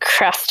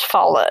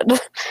crestfallen.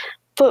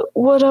 But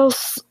what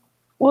else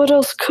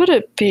could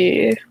it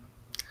be?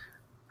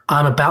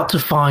 I'm about to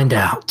find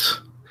out.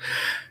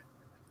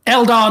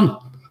 Eldon!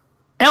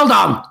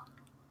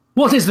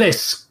 What is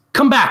this?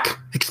 Come back!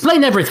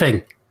 Explain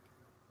everything!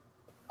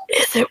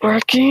 Is it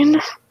working?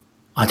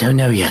 I don't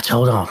know yet.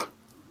 Hold on.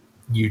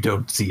 You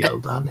don't see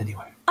Eldon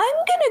anywhere. I'm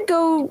gonna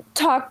go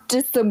talk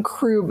to some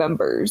crew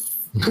members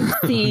and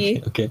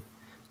see. Okay.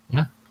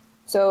 Yeah.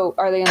 So,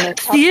 are they in the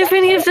top See if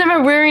any of section? them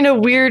are wearing a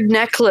weird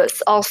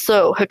necklace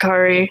also,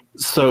 Hikari.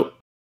 So,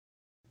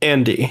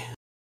 Andy,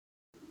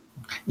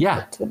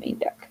 Yeah. To the main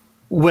deck.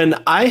 when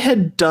I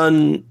had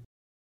done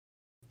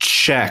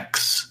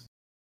checks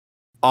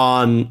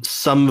on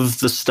some of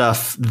the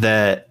stuff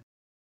that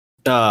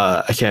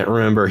I can't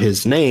remember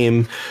his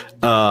name,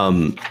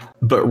 but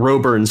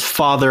Roburn's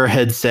father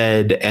had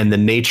said, and the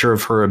nature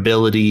of her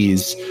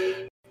abilities,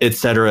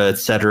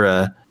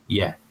 etc.,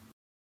 Yeah.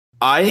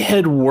 I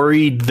had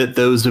worried that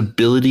those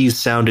abilities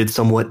sounded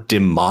somewhat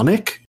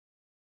demonic,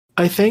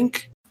 I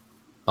think.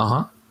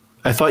 Uh-huh.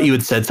 I thought you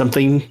had said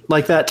something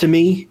like that to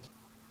me.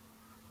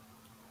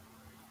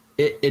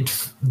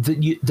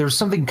 There's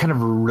something kind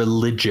of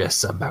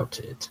religious about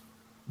it.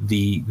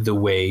 The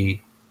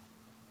way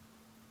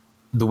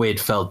it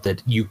felt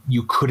that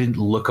you couldn't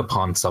look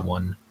upon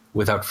someone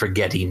without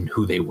forgetting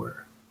who they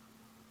were,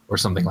 or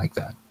something like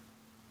that.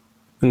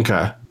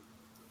 Okay.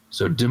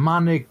 So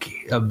demonic,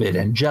 a bit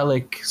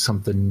angelic,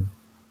 something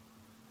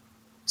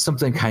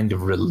kind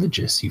of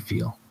religious, you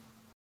feel.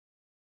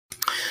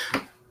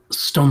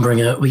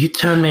 Stormbringer, will you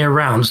turn me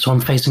around so I'm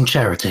facing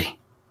Charity?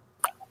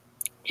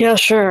 Yeah,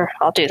 sure.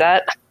 I'll do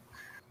that.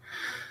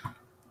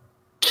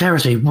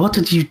 Charity, what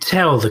did you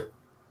tell the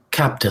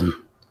captain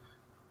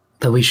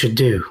that we should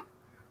do?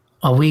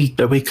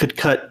 That we could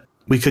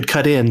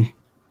cut in.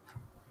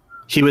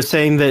 He was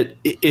saying that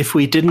if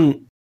we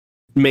didn't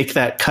make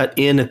that cut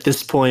in at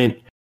this point,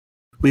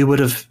 we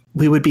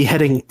would be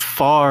heading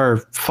far,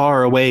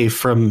 far away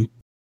from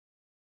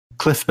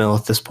Cliffmill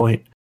at this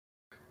point.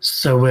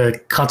 So we're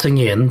cutting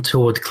in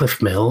toward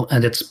Cliffmill,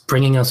 and it's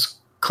bringing us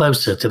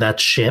closer to that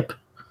ship.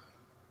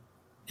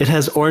 It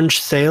has orange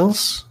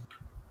sails.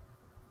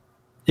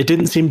 It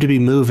didn't seem to be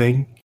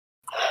moving.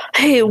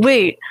 Hey,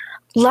 wait.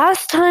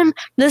 Last time,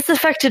 this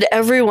affected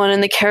everyone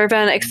in the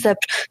caravan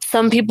except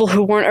some people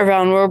who weren't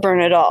around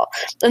Roburn at all.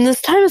 And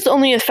this time it's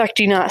only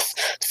affecting us.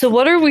 So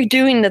what are we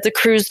doing that the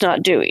crew's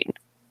not doing?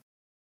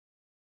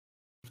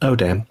 Oh,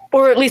 damn.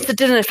 Or at least it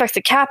didn't affect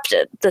the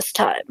captain this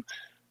time.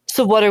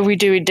 So what are we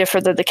doing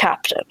different than the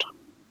captain?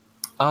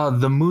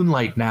 The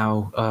moonlight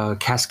now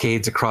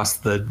cascades across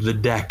the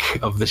deck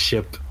of the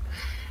ship.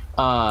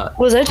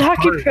 Was I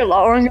talking for a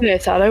lot longer than I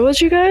thought I was,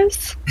 you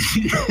guys?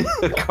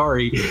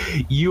 Kari,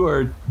 you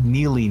are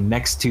kneeling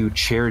next to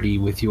Charity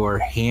with your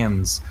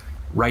hands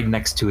right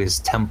next to his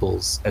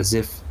temples, as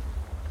if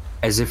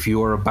as if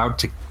you're about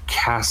to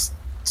cast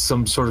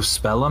some sort of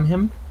spell on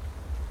him.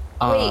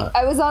 Wait,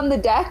 I was on the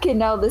deck and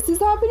now this is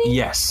happening?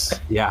 Yes,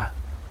 yeah.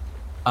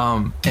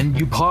 And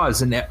you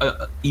pause, and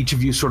each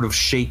of you sort of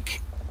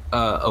shake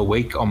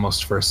awake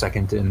almost for a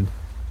second, and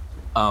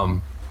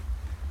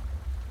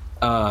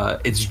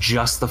it's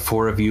just the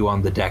four of you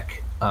on the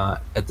deck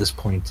at this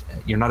point.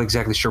 You're not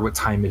exactly sure what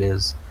time it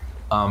is.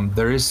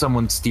 There is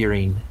someone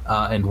steering,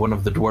 and one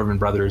of the Dwarven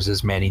brothers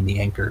is manning the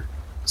anchor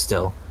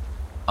still.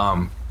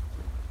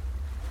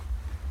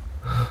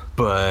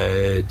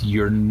 But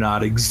you're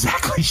not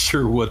exactly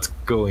sure what's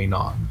going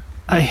on.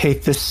 I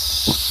hate this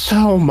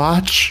so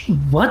much.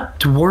 What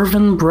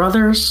Dwarven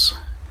brothers?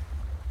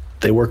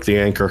 They work the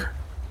anchor.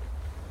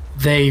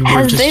 They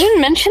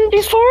been mentioned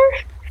before?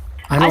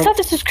 I thought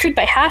this was crewed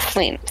by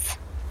halflings.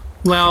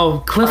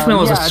 Well,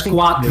 Cliffmill is a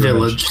squat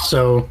village,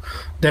 so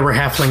there were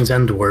halflings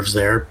and dwarves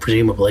there,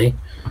 presumably.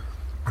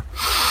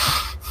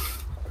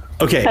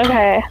 Okay.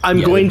 I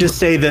am going to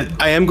say that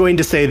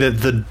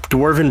the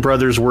Dwarven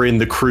brothers were in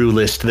the crew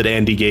list that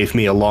Andy gave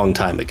me a long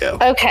time ago.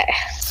 Okay.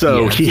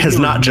 So he has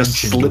not just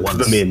slipped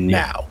them in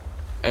now.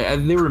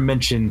 They were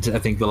mentioned, I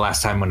think, the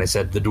last time when I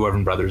said the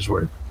Dwarven brothers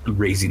were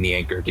raising the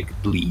anchor to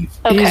leave.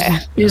 Okay.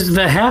 Is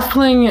the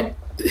halfling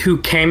who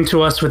came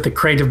to us with the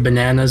crate of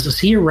bananas, is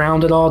he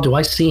around at all? Do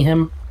I see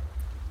him?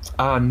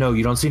 No,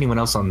 you don't see anyone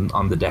else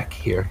on the deck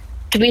here.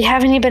 Do we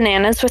have any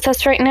bananas with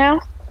us right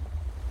now?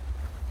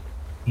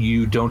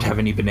 You don't have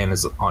any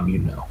bananas on you,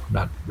 no.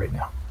 Not right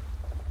now.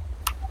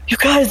 You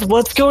guys,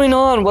 what's going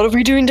on? What are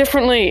we doing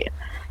differently?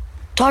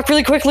 Talk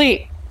really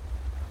quickly.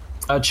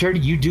 Charity,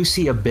 you do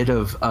see a bit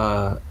of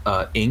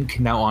ink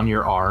now on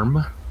your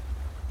arm.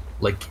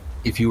 Like,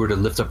 if you were to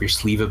lift up your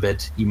sleeve a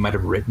bit, you might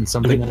have written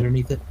something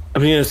underneath it.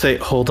 I'm going to say,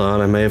 hold on,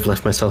 I may have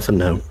left myself a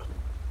note.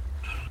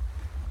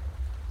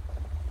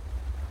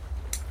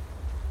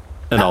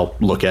 And I'll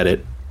look at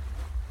it.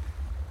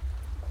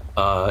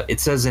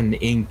 It says in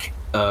ink,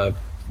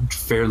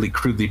 fairly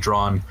crudely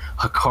drawn,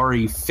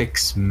 Hakari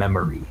fix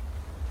memory.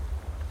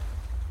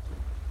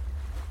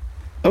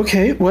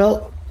 Okay,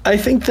 well, I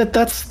think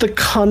that's the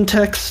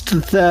context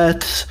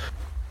that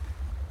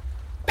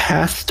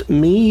past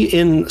me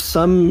in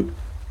some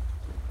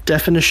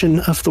definition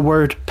of the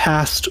word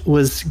past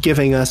was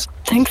giving us.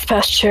 Thanks,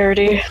 Past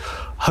Charity.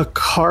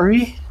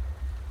 Hakari?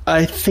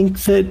 I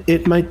think that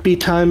it might be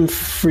time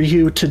for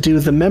you to do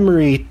the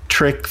memory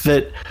trick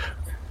that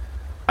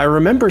I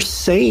remember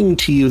saying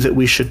to you that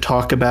we should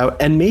talk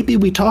about, and maybe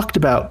we talked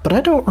about, but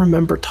I don't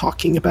remember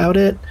talking about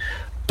it.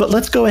 But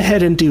let's go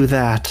ahead and do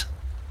that.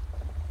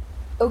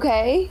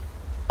 Okay.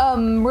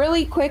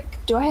 Really quick,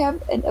 do I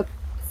have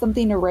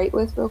something to write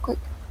with real quick?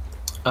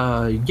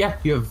 Yeah,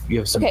 you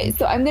have something. Okay,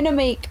 so I'm gonna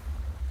make...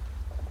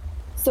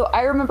 So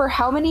I remember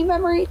how many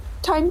memory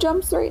time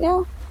jumps right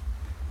now?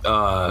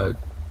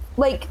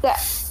 Like that...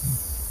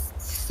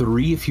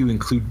 3 if you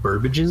include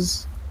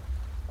Burbage's.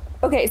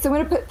 Okay, so I'm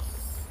gonna put...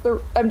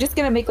 I'm just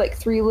gonna make like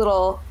 3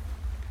 little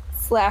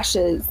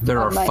slashes. There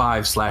are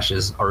 5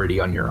 slashes already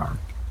on your arm.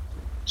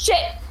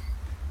 Shit!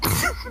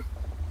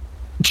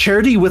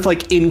 Charity, with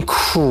like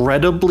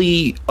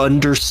incredibly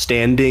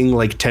understanding,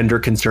 like tender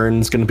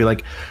concerns, gonna be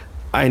like,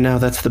 I know,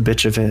 that's the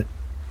bitch of it.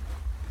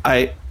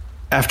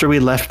 After we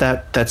left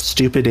that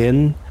stupid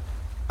inn,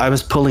 I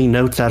was pulling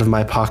notes out of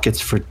my pockets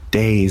for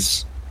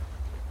days.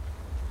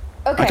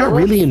 Okay, I got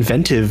really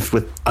inventive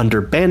with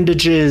under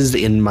bandages,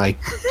 in my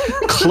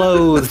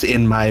clothes,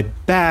 in my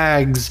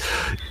bags,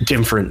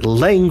 different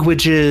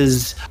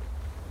languages.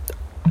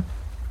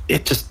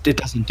 It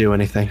doesn't do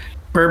anything.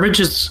 Burbage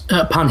is,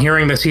 upon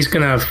hearing this, he's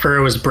going to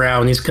furrow his brow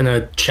and he's going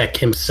to check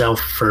himself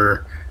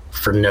for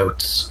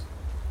notes.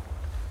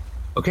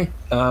 Okay.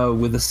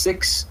 With a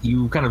 6,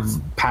 you kind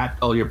of pat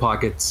all your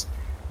pockets.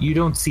 You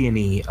don't see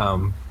any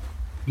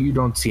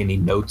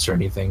notes or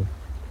anything.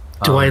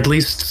 Do I at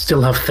least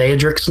still have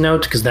Theodric's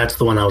note? Because that's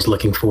the one I was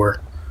looking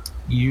for.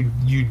 You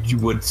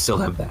would still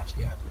have that,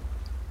 yeah.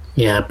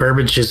 Yeah,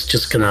 Burbage is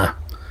just gonna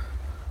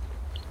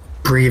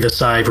breathe a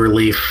sigh of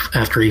relief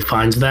after he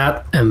finds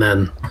that, and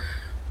then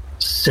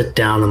sit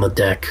down on the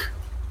deck.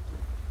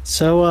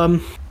 So,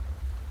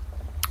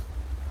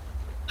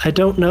 I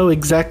don't know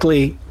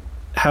exactly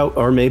how,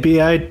 or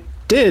maybe I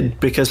did,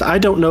 because I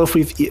don't know if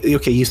we've...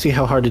 Okay, you see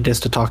how hard it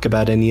is to talk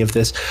about any of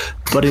this,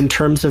 but in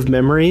terms of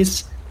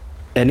memories...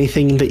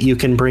 anything that you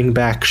can bring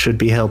back should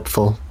be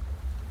helpful.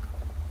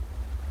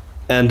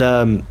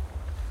 And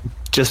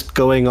just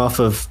going off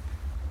of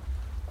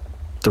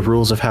the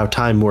rules of how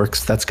time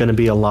works, that's going to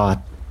be a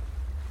lot.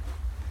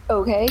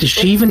 Okay. Does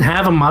she even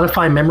have a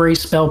modify memory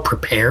spell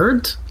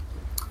prepared?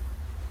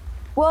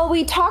 Well,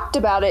 we talked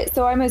about it,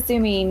 so I'm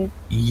assuming...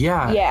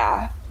 Yeah.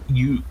 Yeah.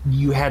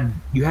 You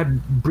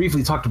had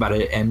briefly talked about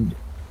it, and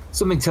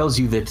something tells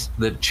you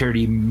that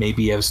Charity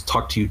maybe has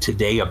talked to you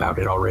today about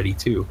it already,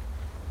 too.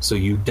 So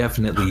you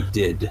definitely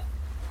did.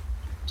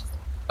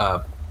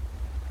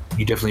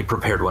 You definitely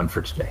prepared one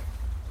for today.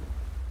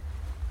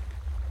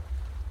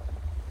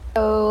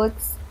 So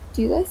let's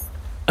do this.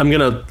 I'm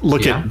gonna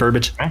look at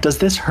Burbage. Does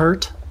this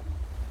hurt?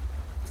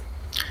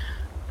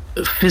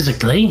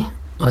 Physically,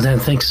 I don't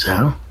think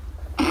so.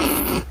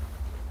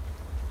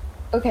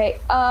 Okay,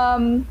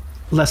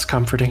 Less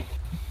comforting.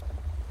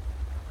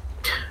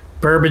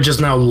 Burbage is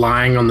now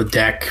lying on the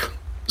deck,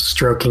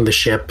 stroking the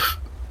ship,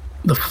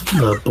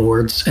 the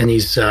boards, and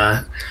he's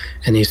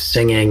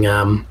singing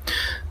da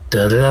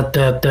da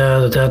da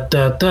da da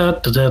da da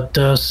da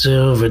da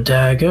silver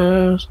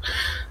daggers,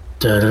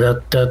 da da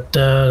da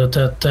da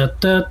da da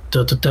da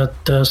da da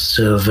da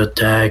silver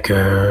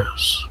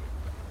daggers.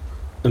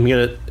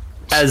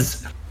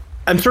 As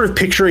I'm sort of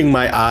picturing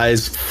my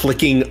eyes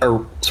flicking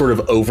sort of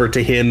over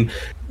to him,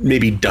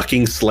 maybe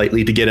ducking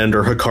slightly to get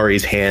under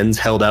Hikari's hands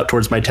held out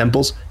towards my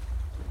temples.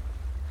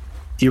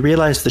 You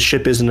realize the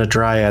ship isn't a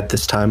dryad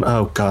this time.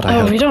 Oh, God, I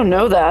hope. We don't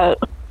know that.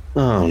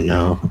 Oh,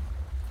 no.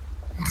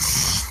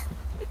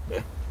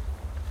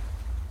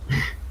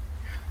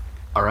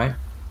 All right.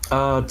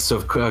 So,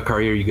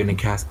 Hikari, are you going to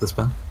cast the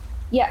spell?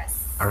 yes.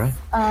 All right.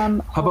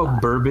 How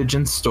about Burbage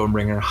and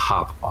Stormbringer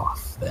hop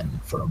off then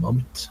for a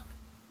moment?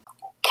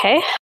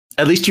 Okay.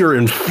 At least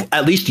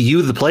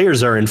you, the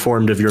players, are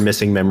informed of your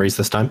missing memories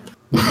this time.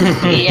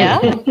 Yeah,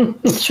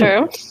 it's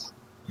true.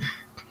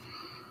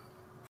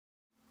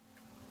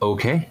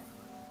 Okay.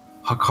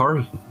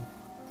 Hikari,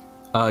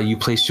 you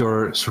place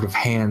your sort of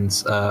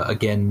hands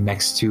again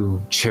next to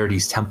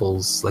Charity's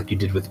temples like you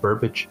did with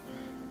Burbage,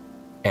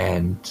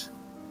 and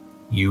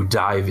you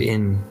dive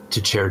in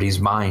to Charity's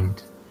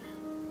mind.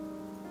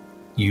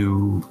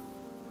 You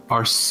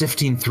are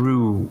sifting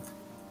through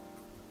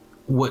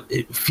what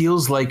it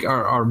feels like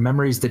are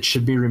memories that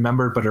should be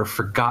remembered but are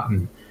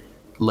forgotten,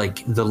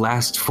 like the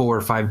last 4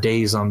 or 5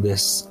 days on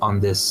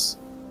this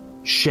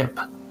ship.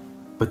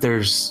 But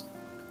there's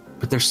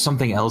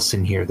something else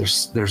in here.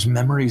 There's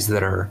memories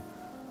that are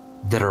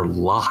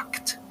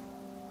locked.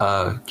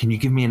 Can you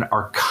give me an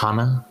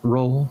Arcana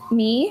roll?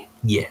 Me?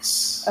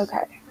 Yes.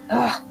 Okay.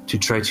 To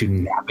try to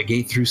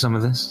navigate through some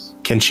of this.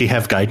 Can she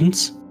have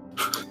guidance?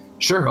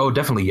 Sure. Oh,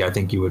 definitely. Yeah, I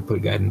think you would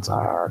put guidance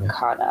on her. Yeah.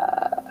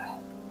 Arcana.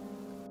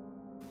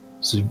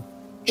 So,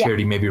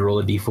 Charity, maybe roll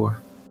a d4.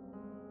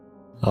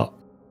 Oh.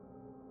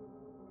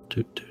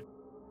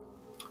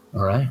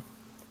 All right.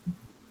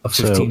 A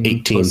 15 so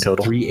 18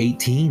 total. 3,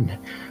 18.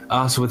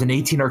 So with an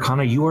 18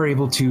 Arcana, you are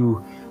able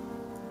to.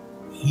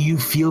 You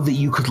feel that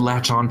you could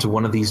latch on to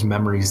one of these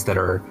memories that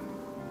are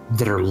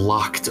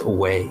locked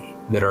away.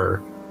 That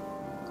are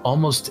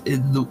almost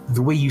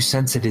the way you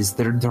sense it is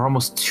they're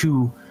almost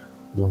too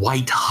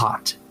white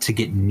hot to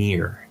get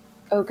near.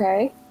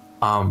 Okay.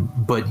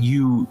 But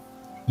you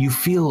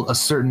feel a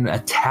certain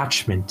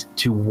attachment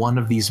to one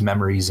of these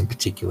memories in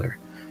particular.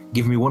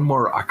 Give me one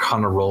more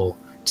Arcana roll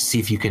to see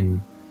if you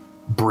can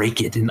break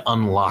it and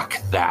unlock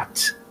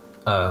that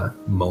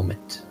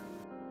moment.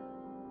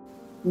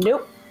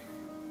 Nope.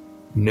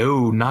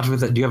 No, not with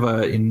that. Do you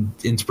have an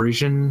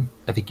inspiration?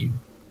 I think you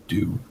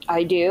do.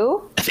 I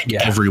do? I think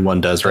everyone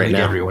does right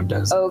now. Everyone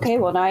does. Okay,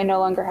 well now I no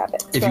longer have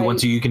it. If you want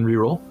to, you can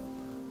reroll.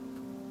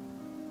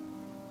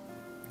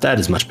 That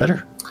is much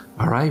better.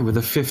 All right, with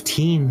a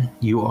 15,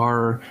 you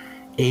are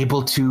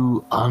able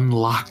to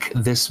unlock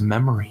this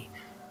memory.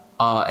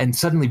 And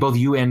suddenly both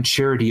you and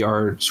Charity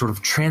are sort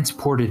of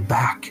transported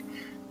back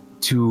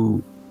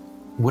to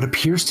what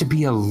appears to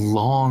be a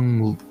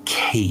long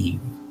cave.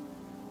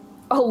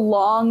 A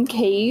long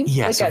cave?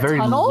 Yes, like a very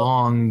tunnel?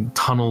 long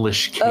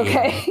tunnelish cave.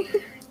 Okay.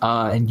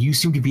 And you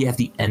seem to be at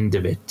the end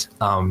of it.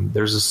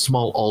 There's a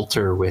small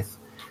altar with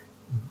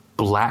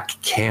black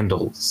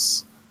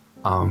candles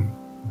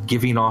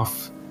giving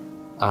off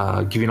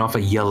a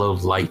yellow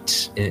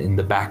light in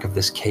the back of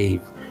this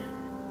cave.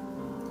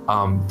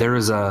 There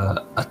is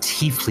a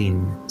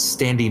tiefling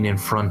standing in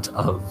front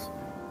of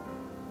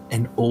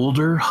an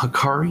older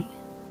Hikari.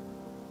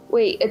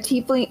 Wait, a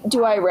tiefling?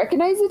 Do I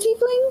recognize a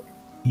tiefling?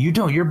 You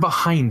don't. You're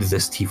behind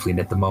this tiefling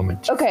at the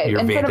moment. Okay, your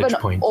in front of an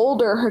point.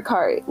 older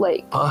Hikari,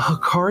 like a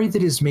Hikari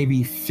that is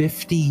maybe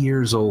 50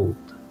 years old.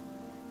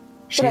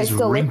 She but has I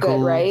still wrinkles.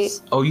 look good, right?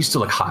 Oh, you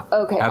still look hot.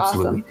 Okay,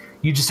 absolutely. awesome.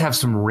 You just have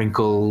some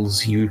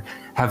wrinkles. You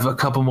have a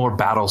couple more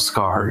battle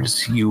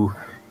scars. You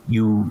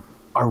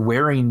are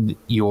wearing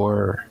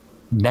your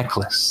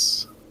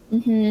necklace,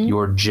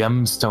 your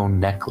gemstone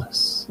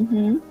necklace.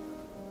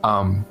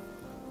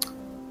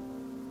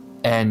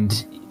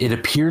 And it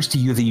appears to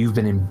you that you've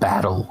been in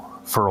battle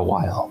for a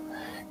while.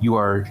 You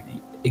are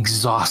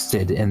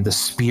exhausted, and the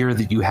spear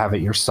that you have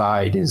at your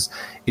side is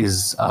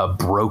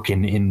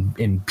broken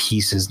in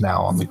pieces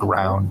now on the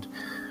ground.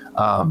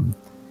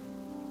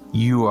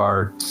 You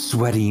are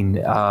sweating.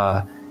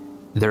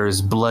 There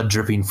is blood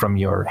dripping from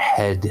your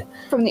head.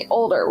 From the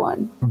older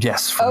one?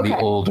 Yes, from the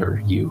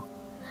older you.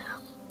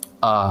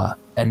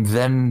 And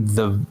then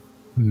the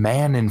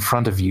man in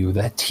front of you,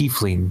 that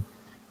tiefling,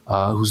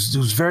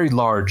 who's very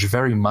large,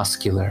 very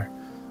muscular,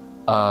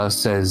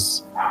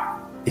 says,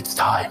 "It's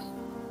time.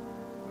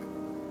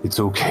 It's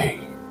okay.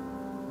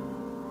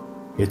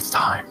 It's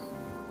time."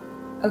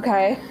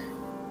 Okay.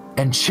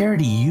 And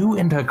Charity, you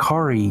and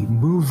Hikari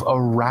move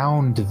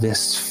around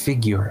this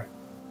figure.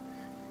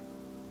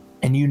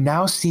 And you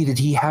now see that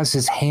he has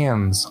his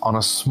hands on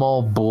a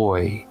small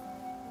boy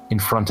in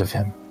front of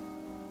him.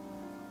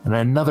 and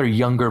another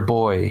younger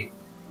boy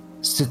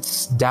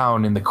sits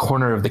down in the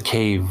corner of the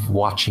cave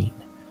watching.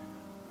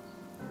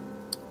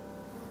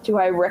 Do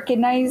I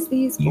recognize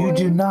these boys? You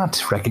do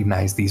not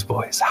recognize these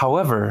boys.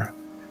 However,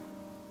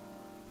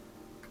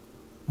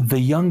 the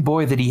young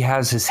boy that he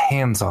has his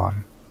hands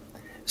on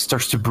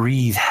starts to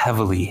breathe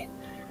heavily.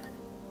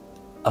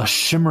 A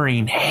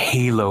shimmering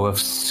halo of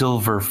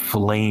silver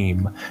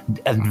flame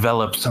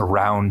envelops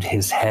around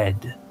his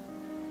head.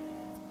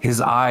 His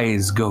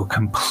eyes go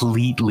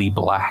completely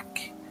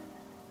black.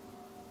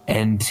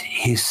 And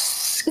his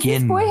skin...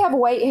 Does this boy have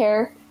white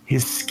hair?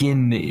 His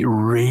skin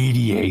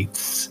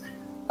radiates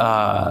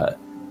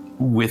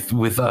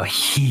with a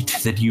heat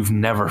that you've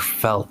never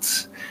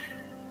felt.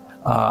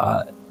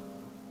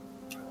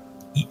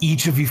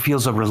 Each of you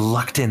feels a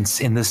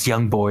reluctance in this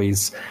young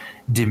boy's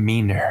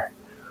demeanor.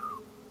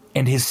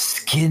 And his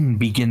skin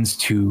begins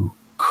to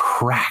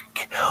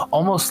crack,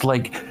 almost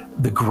like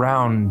the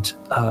ground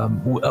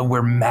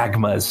where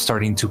magma is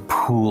starting to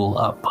pool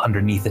up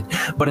underneath it.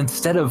 But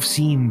instead of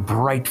seeing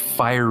bright,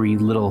 fiery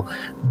little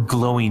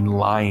glowing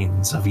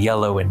lines of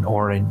yellow and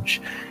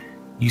orange,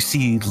 you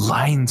see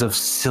lines of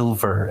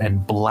silver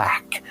and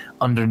black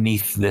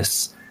underneath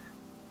this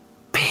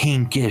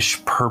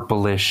pinkish,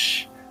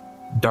 purplish,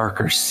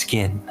 darker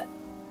skin.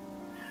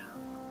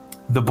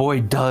 The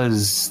boy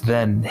does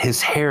then,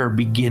 his hair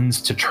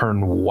begins to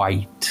turn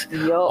white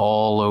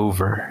all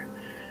over.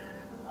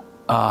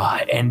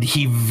 And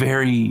he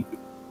very,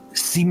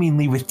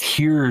 seemingly with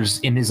tears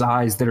in his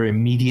eyes that are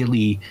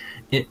immediately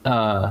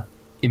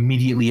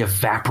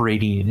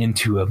evaporating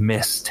into a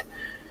mist,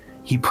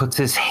 he puts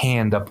his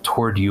hand up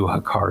toward you,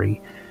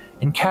 Hikari,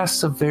 and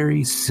casts a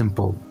very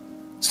simple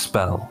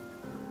spell.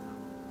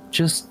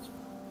 Just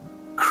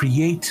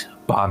create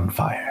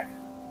bonfire.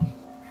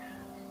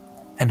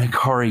 And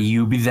Hikari,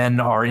 you then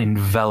are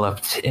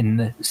enveloped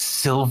in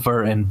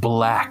silver and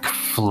black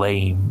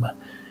flame.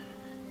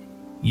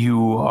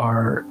 You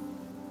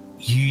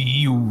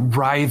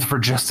writhe for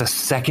just a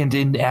second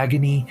in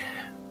agony,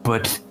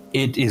 but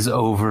it is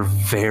over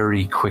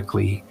very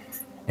quickly,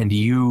 and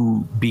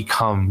you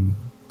become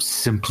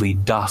simply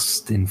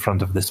dust in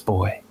front of this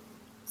boy.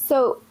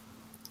 So,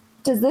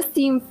 does this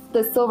seem,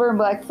 the silver and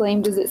black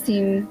flame, does it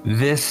seem...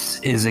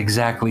 This is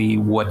exactly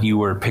what you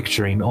were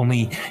picturing,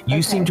 only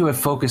you seem to have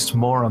focused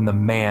more on the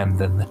man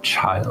than the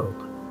child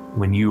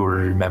when you were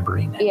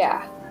remembering it.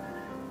 Yeah.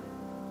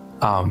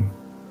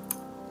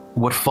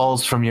 What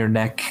falls from your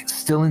neck,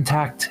 still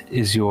intact,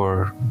 is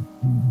your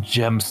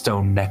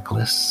gemstone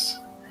necklace.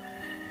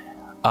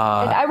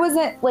 And I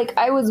wasn't, like,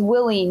 I was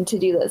willing to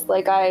do this.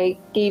 Like, I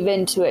gave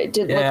into it. It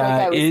didn't look like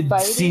I was fighting.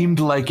 It seemed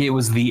like it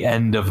was the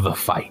end of the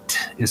fight,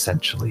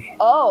 essentially.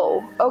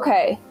 Oh,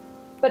 okay.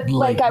 But,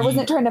 like I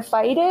wasn't trying to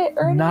fight it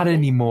or anything? Not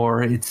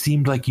anymore. It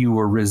seemed like you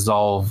were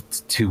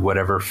resolved to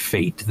whatever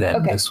fate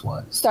that this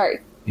was.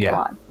 Sorry. Yeah. Go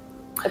on.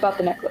 About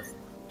the necklace.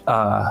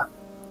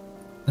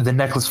 The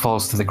necklace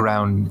falls to the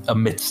ground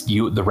amidst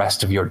the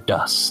rest of your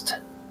dust.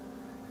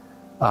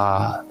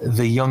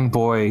 The young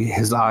boy,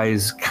 his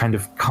eyes kind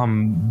of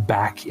come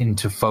back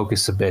into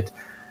focus a bit.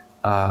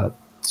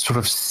 Sort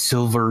of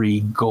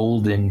silvery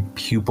golden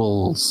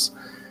pupils.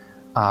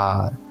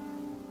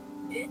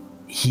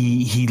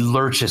 He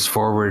lurches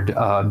forward,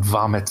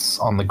 vomits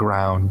on the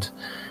ground.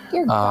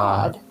 Dear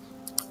God.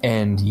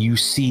 And you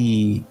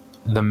see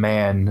the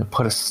man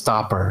put a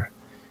stopper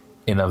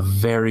in a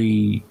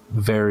very,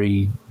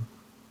 very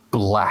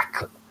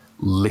black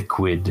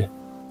liquid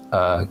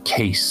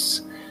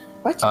case.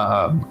 What?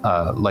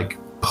 Like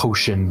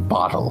potion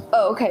bottle.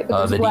 Oh, okay.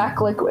 But there's black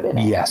liquid in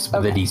it. Yes,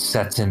 that he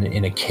sets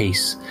in a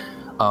case.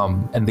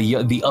 And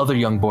the other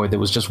young boy that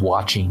was just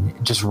watching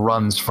just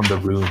runs from the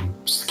room,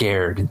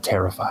 scared and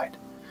terrified.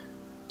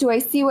 Do I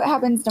see what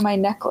happens to my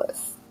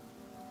necklace?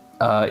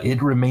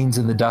 It remains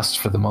in the dust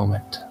for the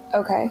moment.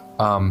 Okay.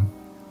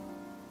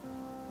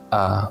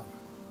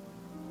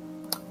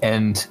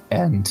 And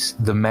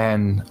the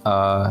man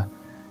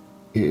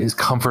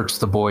comforts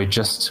the boy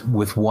just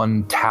with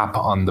one tap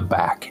on the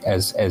back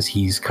as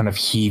he's kind of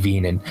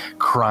heaving and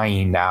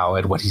crying now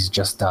at what he's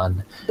just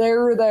done.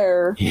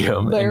 There. Yeah,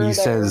 and he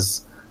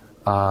says,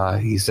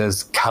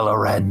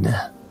 Caloran,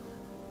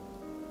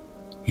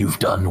 you've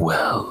done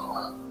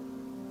well.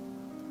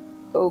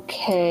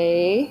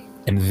 Okay.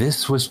 And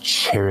this was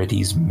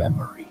Charity's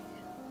memory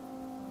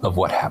of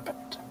what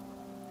happened.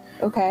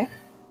 Okay.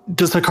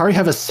 Does Hikari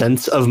have a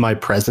sense of my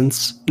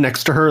presence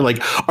next to her?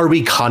 Like, are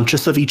we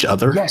conscious of each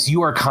other? Yes,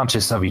 you are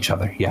conscious of each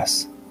other,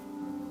 yes.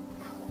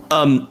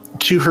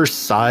 To her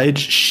side,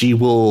 she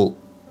will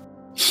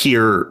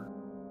hear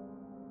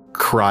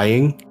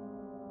crying.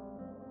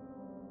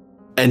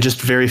 And just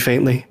very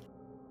faintly,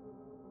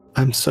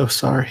 I'm so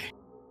sorry.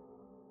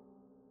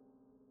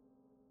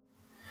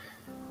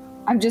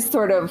 I'm just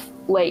sort of,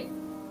 like,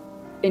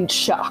 in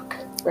shock.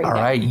 Right all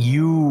now. right,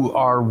 you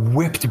are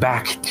whipped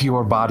back to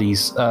your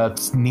bodies,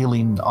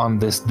 kneeling on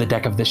the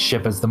deck of this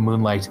ship as the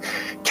moonlight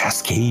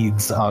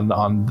cascades on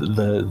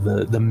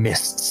the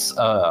mists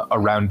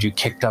around you,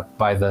 kicked up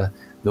by the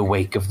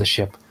wake of the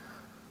ship.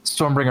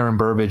 Stormbringer and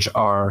Burbage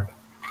are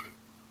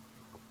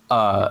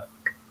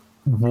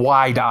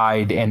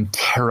wide-eyed and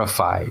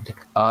terrified.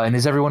 And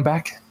is everyone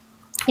back?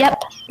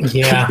 Yep.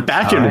 Yeah.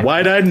 Back and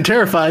wide-eyed and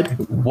terrified.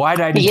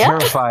 Wide-eyed and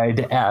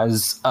terrified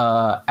as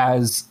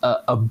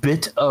a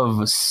bit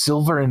of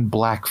silver and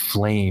black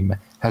flame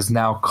has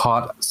now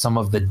caught some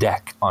of the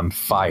deck on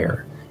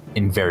fire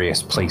in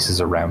various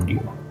places around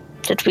you.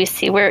 Did we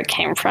see where it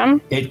came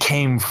from? It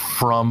came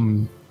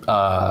from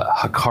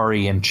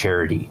Hakari and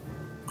Charity.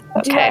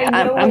 Okay,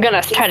 I'm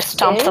gonna try to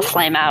stomp the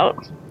flame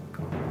out.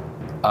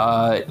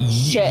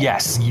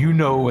 Yes, you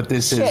know what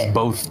this is,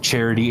 both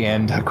Charity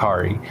and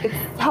Hakari.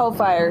 It's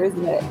hellfire,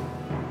 isn't it?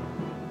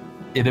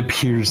 It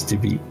appears to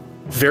be.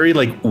 Very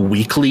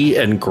weakly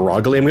and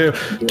groggily. I'm going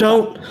to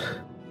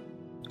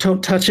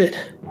don't touch it.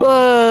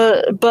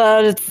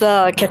 But it's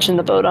catching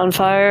the boat on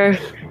fire.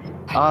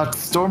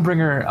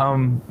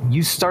 Stormbringer,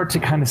 you start to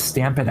kind of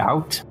stamp it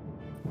out.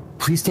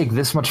 Please take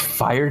this much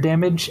fire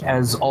damage,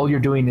 as all you're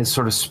doing is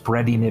sort of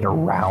spreading it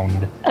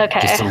around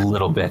just a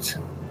little bit.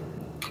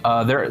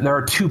 There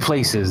are two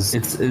places.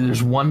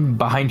 There's one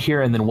behind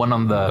here and then one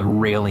on the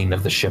railing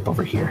of the ship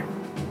over here.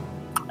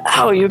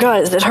 Oh, you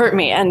guys, it hurt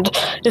me, and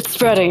it's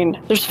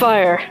spreading. There's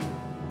fire.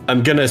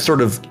 I'm gonna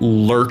sort of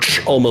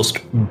lurch almost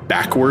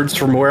backwards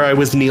from where I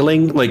was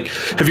kneeling.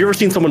 Have you ever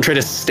seen someone try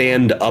to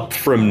stand up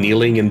from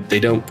kneeling and they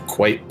don't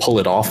quite pull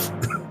it off?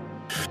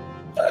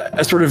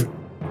 I sort of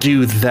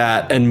do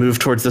that and move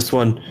towards this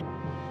one.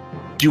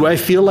 Do I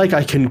feel like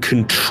I can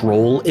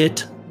control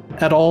it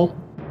at all?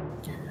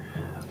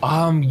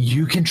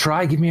 You can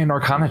try. Give me an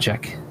Arcana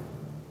check.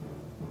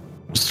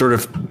 Sort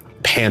of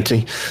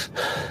panting.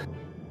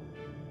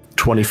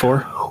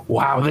 24.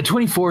 Wow, the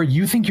 24,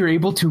 you think you're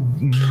able to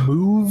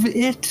move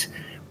it,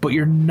 but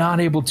you're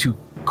not able to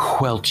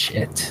quelch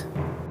it.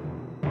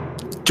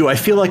 Do I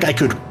feel like I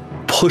could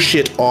push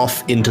it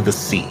off into the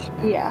sea?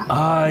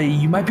 Yeah.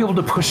 You might be able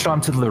to push it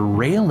onto the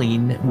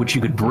railing, which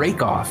you could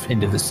break off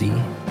into the sea.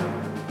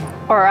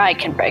 Or I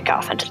can break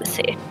off into the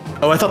sea.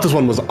 Oh, I thought this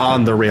one was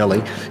on the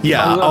railing.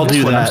 Yeah, I'll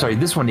do that. I'm sorry,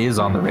 this one is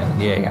on the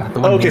railing. Yeah. The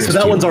one okay, so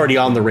that one's already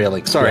on the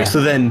railing. Sorry. Yeah.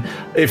 So then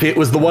if it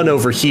was the one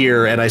over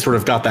here and I sort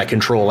of got that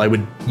control, I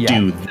would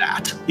do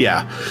that.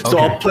 Yeah. So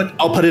I'll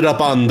put it up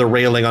on the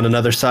railing on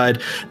another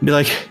side and be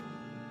like,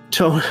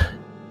 don't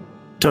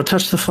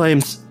touch the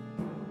flames.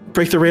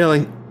 Break the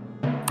railing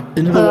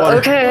into the water.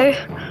 Okay.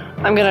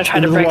 I'm going to try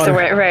to break the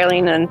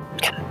railing and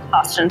kind of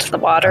toss it into the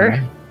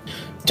water.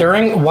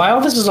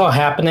 While this is all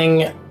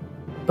happening,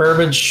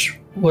 Burbage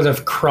would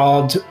have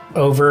crawled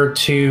over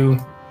to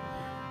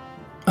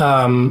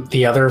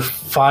the other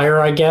fire,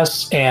 I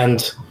guess,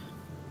 and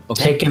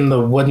taken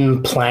the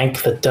wooden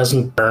plank that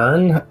doesn't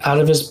burn out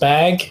of his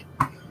bag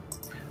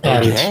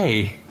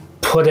and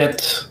put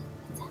it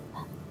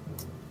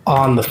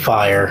on the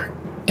fire.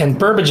 And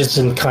Burbage is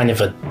in kind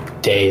of a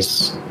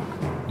daze.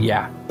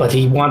 Yeah. But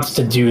he wants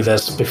to do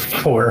this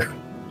before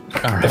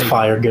the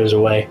fire goes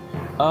away.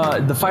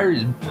 The fire,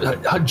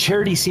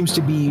 Charity seems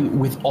to be,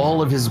 with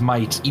all of his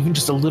might, even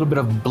just a little bit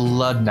of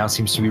blood now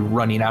seems to be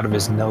running out of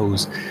his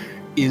nose,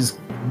 is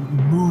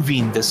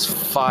moving this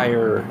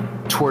fire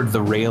toward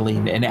the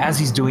railing. And as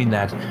he's doing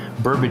that,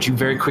 Burbage, you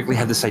very quickly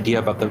had this idea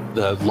about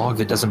the log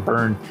that doesn't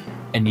burn,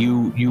 and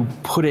you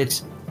put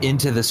it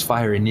into this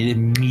fire, and it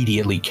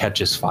immediately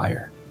catches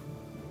fire.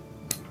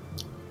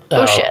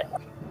 Oh shit.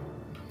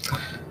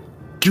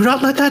 Do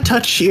not let that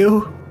touch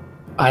you.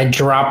 I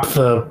drop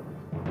the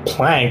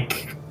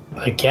plank,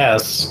 I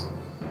guess.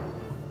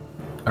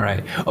 All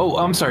right. Oh,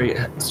 I'm sorry.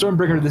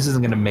 Stormbringer, this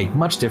isn't going to make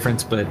much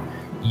difference, but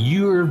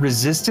your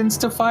resistance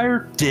to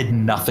fire did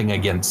nothing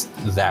against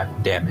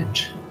that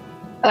damage.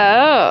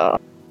 Oh.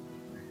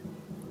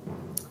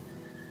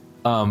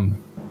 And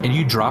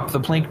you drop the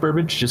plank,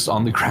 Burbage, just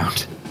on the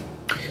ground?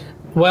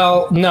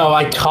 Well, no,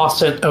 I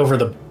toss it over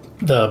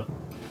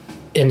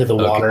into the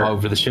water.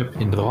 Over the ship,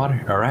 into the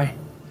water. All right.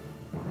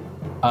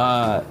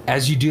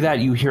 As you do that,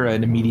 you hear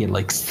an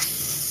immediate,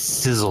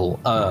 sizzle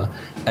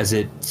as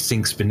it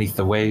sinks beneath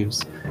the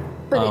waves.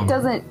 But it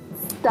doesn't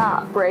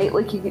stop, right?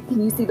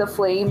 Can you see the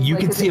flames? You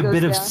can see a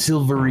bit of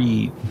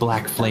silvery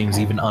black flames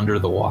even under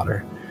the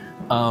water.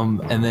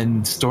 And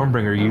then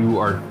Stormbringer, you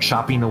are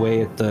chopping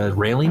away at the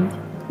railing.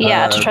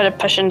 Yeah, to try to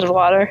push into the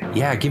water.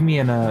 Yeah, give me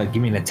an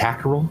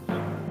attack roll.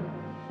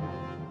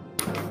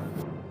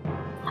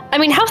 I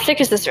mean, how thick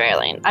is this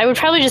railing? I would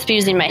probably just be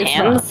using my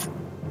hands.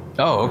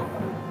 Oh,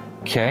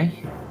 okay.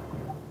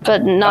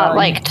 But not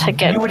to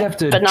get, you would have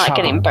to but not chop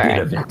getting a burned. bit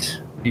of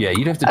it. Yeah,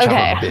 you'd have to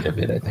chop a bit of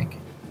it, I think.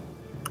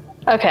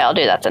 Okay, I'll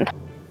do that then.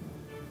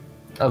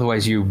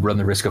 Otherwise, you run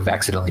the risk of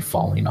accidentally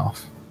falling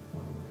off.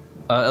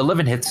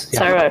 11 hits. Yeah.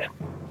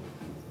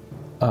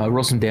 Sorry.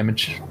 Roll some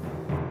damage.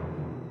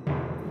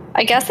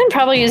 I guess I'm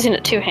probably using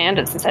it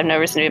two-handed since I have no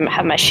reason to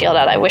have my shield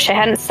out. I wish I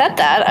hadn't said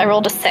that. I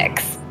rolled a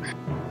 6.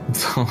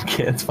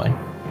 Okay, that's fine.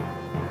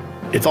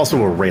 It's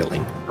also a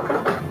railing.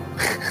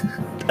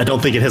 I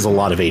don't think it has a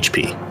lot of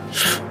HP.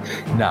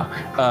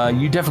 No.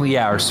 You definitely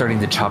are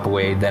starting to chop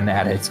away then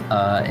at it.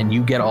 And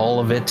you get all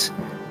of it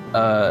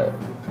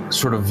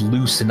sort of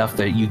loose enough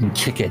that you can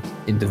kick it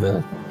into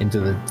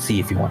the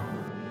sea if you want.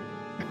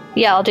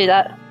 Yeah, I'll do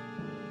that.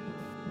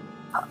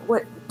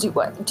 What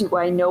do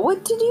I know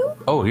what to do?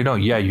 Oh,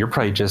 yeah, you're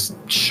probably just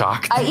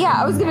shocked.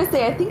 I was gonna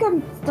say I think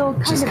I'm still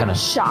kind of in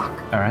shock.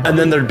 All right. And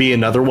then there'd be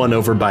another one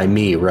over by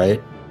me,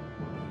 right?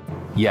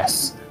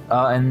 Yes.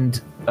 And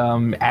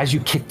as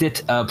you kicked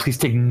it, please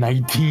take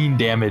 19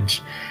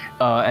 damage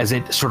as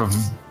it sort of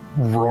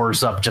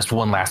roars up just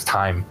one last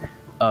time,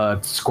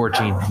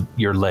 scorching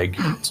your leg,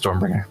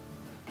 Stormbringer.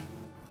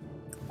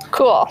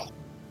 Cool.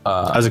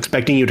 I was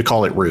expecting you to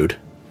call it rude.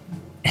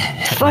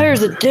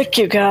 Fire's a dick,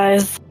 you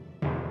guys.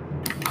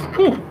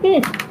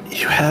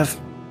 You have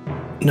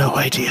no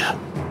idea.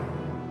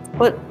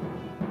 What?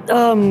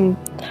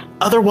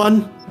 Other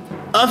one.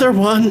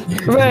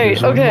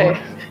 Right,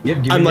 okay. Yep,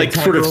 I'm like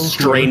sort of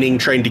straining,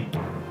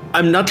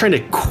 I'm not trying to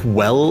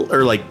quell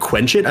or like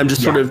quench it. I'm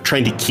just sort of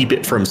trying to keep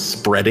it from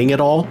spreading at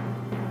all.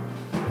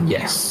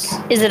 Yes.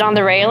 Is it on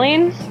the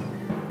railing?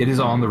 It is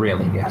on the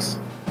railing, yes.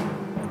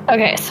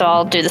 Okay, so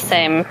I'll do the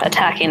same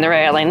attacking the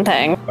railing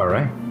thing. All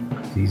right.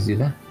 Please do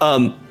that.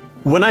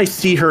 When I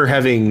see her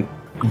having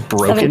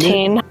broken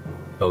 17. it.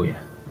 Oh, yeah.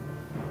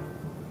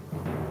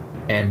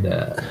 And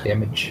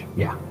damage,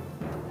 yeah.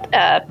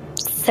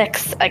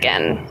 6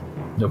 again.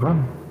 No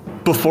problem.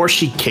 Before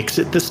she kicks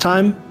it this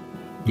time,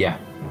 Yeah.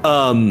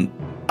 I'm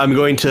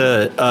going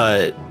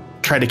to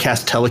try to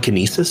cast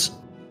telekinesis.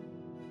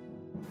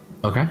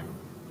 Okay.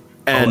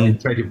 And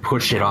try to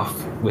push it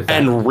off with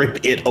that. And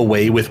rip it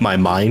away with my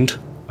mind.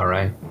 All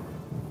right.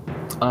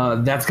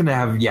 That's going to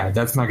have,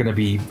 that's not going to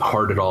be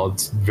hard at all.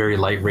 It's very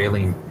light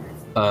railing.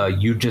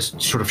 You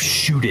just sort of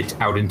shoot it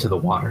out into the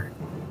water.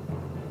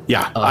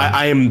 Yeah,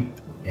 I am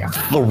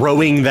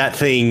throwing that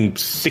thing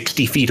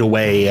 60 feet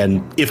away,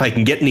 and if I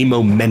can get any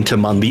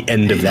momentum on the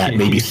end of that,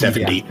 maybe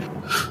 70.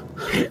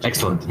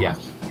 Excellent, yeah.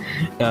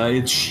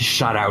 It's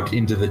shot out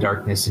into the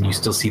darkness, and you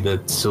still see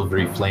the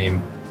silvery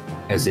flame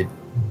as it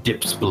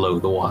dips below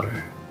the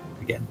water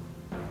again.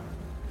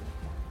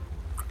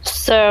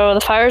 So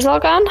the fire's all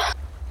gone?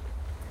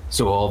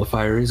 So all the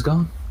fire is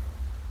gone?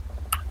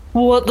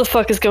 What the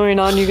fuck is going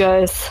on, you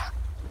guys?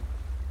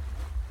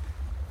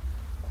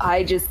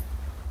 I just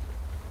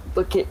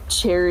look at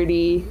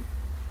Charity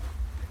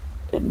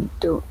and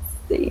don't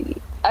say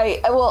anything.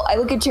 I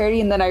look at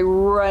Charity and then I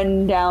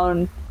run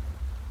down.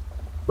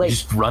 Like,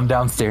 just run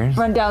downstairs?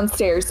 Run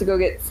downstairs to go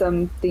get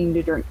something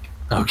to drink.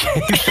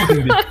 Okay.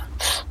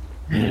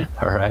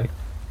 All right.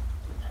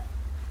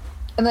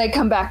 And then I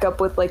come back up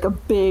with like a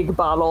big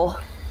bottle.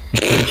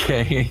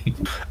 Okay.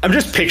 I'm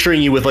just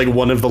picturing you with like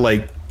one of the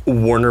like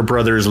Warner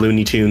Brothers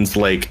Looney Tunes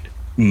like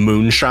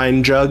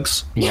moonshine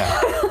jugs.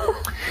 Yeah.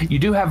 You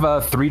do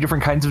have 3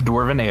 different kinds of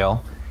dwarven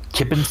ale: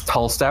 Kippen's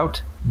Tall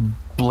Stout,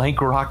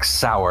 Blank Rock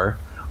Sour,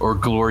 or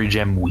Glory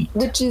Gem Wheat.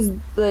 Which is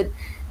the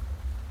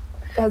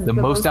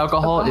most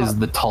alcohol is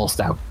the Tall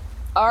Stout.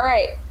 All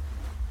right.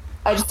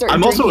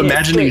 I'm also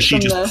imagining she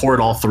just poured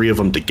all 3 of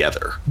them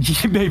together.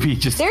 Maybe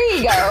just there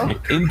you go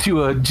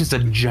into a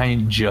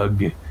giant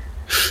jug.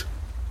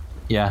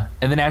 Yeah,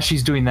 and then as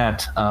she's doing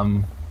that,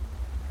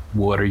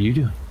 what are you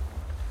doing?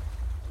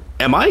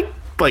 Am I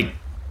like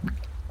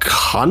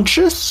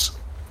conscious?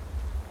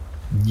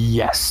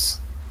 Yes.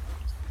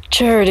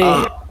 Charity,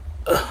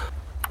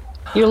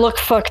 you look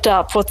fucked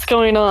up. What's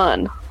going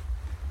on?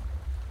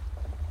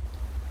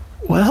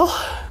 Well,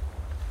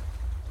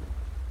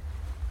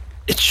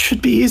 it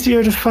should be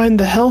easier to find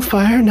the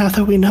hellfire now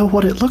that we know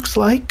what it looks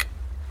like.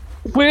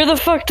 Where the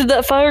fuck did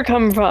that fire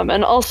come from?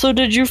 And also,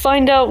 did you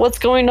find out what's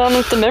going on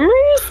with the memories?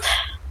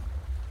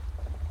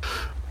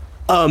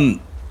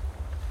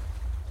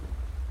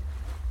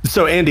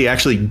 So Andy,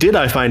 actually, did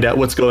I find out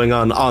what's going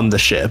on the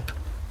ship?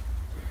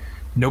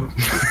 Nope.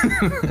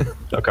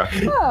 Okay.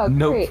 Oh,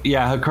 nope. Great.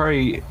 Yeah,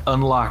 Hikari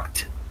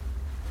unlocked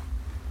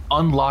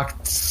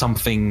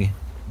something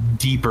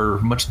deeper,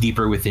 much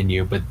deeper within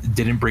you, but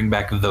didn't bring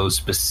back those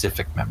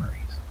specific memories.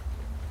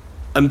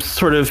 I'm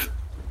sort of...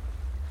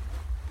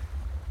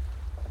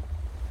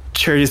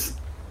 Charity's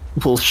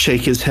will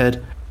shake his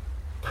head.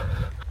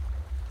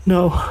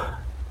 No.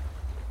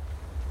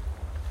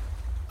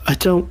 I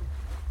don't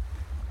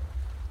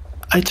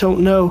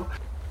know.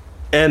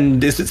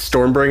 And is it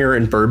Stormbringer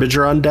and Burbage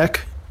are on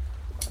deck?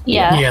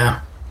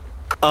 Yeah.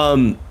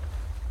 Yeah.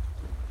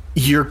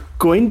 You're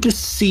going to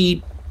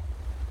see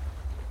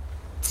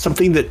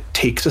something that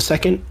takes a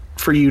second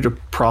for you to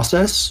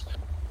process,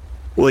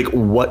 like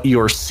what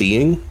you're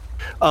seeing.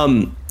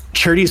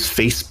 Charity's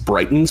face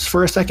brightens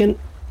for a second,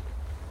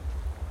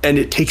 and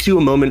it takes you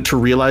a moment to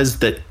realize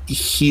that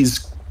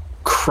he's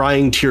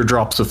crying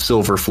teardrops of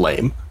silver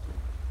flame.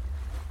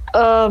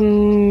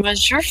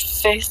 Is your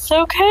face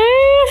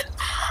okay?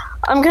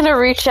 I'm gonna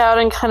reach out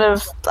and kind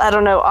of, I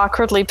don't know,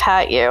 awkwardly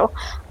pat you.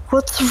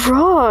 What's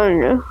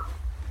wrong?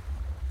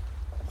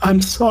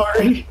 I'm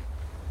sorry.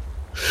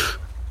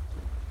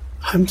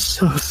 I'm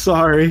so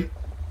sorry.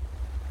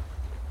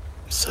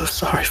 I'm so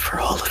sorry for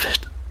all of it.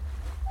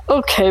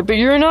 Okay, but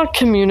you're not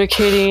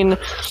communicating.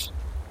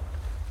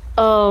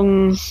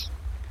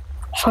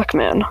 Fuck,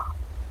 man.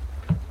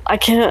 I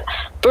can't.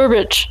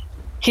 Burbage.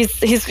 He's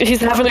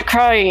having a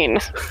crying.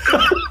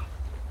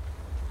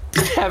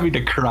 having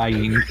a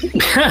crying.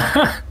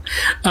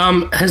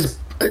 Has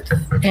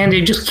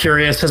Andy, just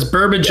curious, has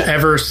Burbage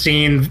ever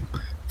seen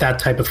that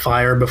type of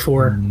fire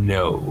before?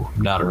 No,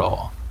 not at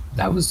all.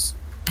 That was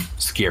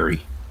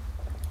scary.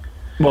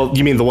 Well,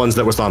 you mean the ones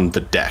that was on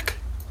the deck?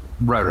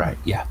 Right,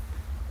 yeah.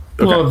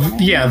 Okay.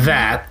 Well, yeah,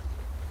 that.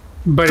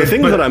 But the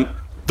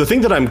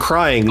thing that I'm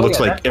crying looks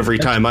like every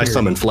time I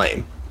summon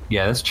flame.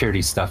 Yeah, that's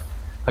Charity stuff.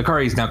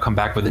 Hikari's now come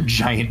back with a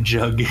giant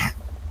jug.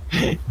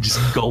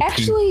 Just gulping.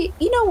 Actually,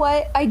 you know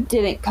what? I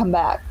didn't come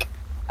back.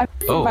 I'm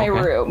in my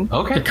room.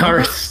 Okay.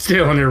 Hikari's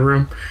still in her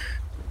room.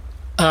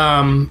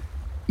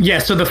 Yeah,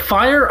 so the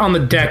fire on the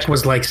deck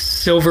was like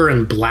silver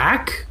and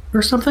black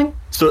or something?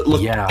 So it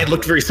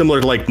looked very similar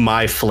to like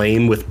my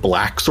flame with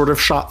black sort of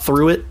shot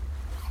through it.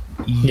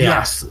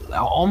 Yes,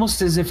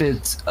 almost as if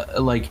it's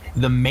like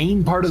the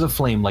main part of the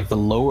flame, like the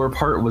lower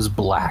part was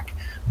black,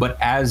 but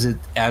as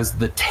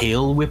the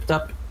tail whipped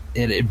up,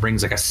 it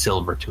brings like a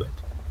silver to it.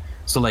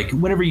 So like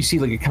whenever you see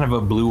like a kind of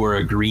a blue or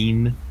a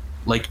green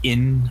like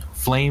in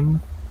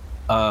flame,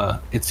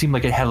 it seemed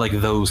like it had like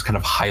those kind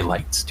of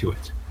highlights to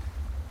it.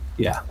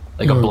 Yeah,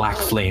 like a black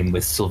flame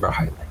with silver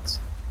highlights.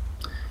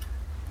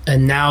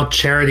 And now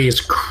Charity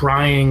is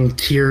crying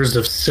tears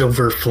of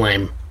silver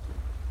flame.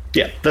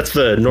 Yeah, that's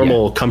the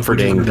normal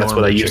comforting. That's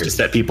what I use to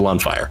set people on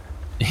fire.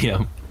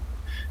 Yeah.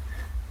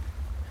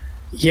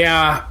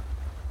 Yeah,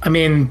 I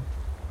mean,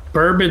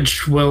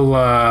 Burbage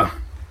will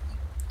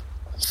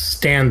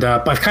stand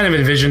up. I've kind of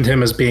envisioned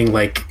him as being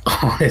like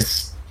on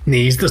his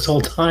knees this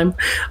whole time.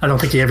 I don't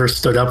think he ever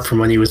stood up from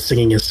when he was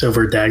singing his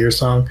Silver Dagger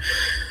song.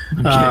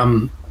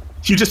 You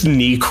just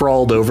knee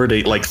crawled over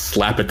to like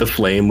slap at the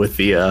flame with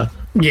the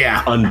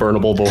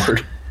unburnable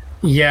board.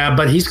 Yeah,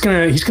 but he's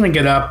gonna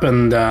get up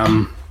and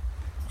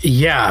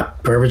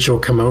Burbage will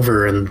come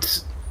over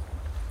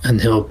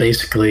and he'll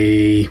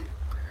basically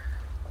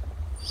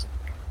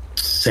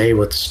say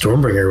what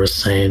Stormbringer was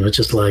saying, which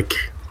is like,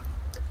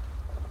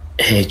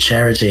 "Hey,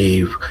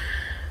 Charity,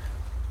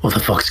 what the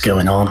fuck's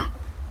going on?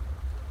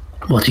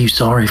 What are you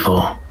sorry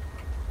for?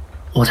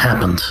 What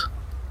happened?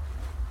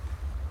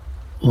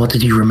 What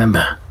did you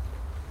remember?"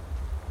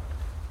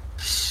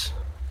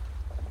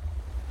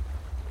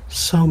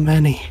 So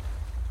many.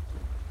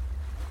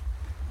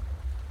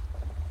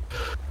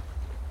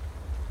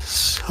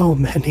 So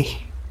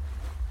many.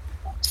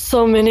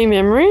 So many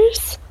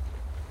memories?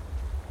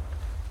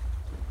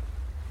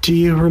 Do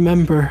you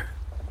remember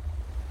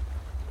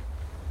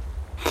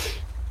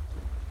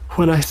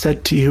when I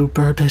said to you,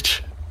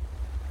 Burbage,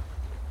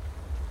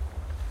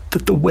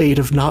 that the weight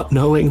of not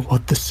knowing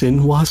what the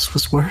sin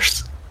was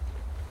worse?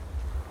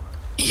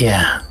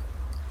 Yeah.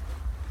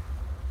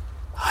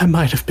 I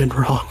might have been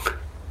wrong.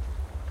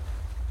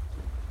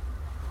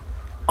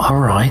 All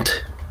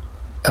right.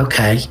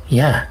 Okay.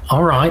 Yeah.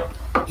 All right.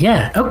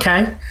 Yeah.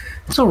 Okay.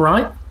 It's all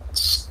right.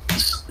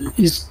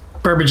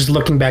 Burbage is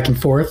looking back and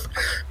forth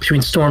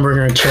between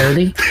Stormbringer and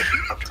Charity.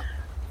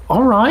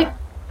 All right.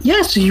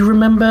 Yeah. So you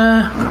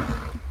remember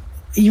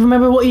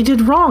what you did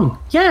wrong?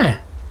 Yeah.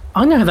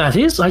 I know how that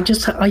is. I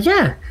just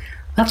yeah.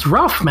 That's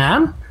rough,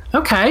 man.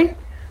 Okay.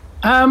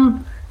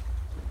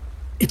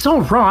 It's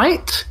all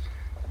right.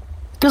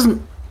 It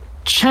doesn't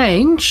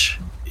change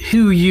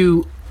who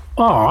you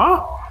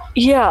are.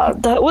 Yeah,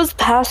 that was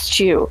past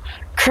you.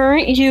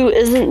 Current you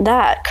isn't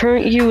that.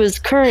 Current you is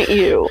current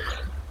you.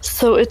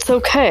 So it's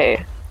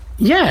okay.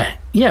 Yeah,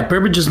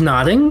 Burbage is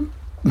nodding.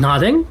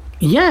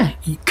 Yeah,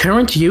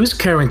 current you is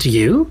current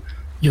you.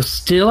 You're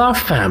still our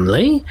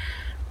family.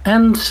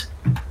 And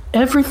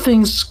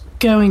everything's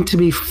going to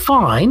be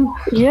fine.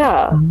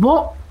 Yeah.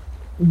 What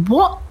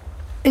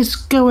is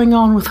going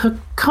on with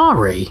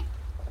Hikari?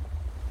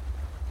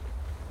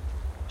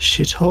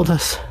 She told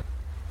us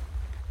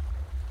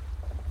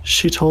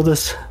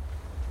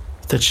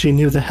that she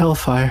knew the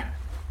Hellfire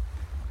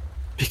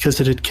because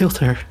it had killed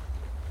her.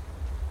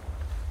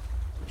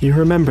 You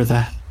remember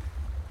that?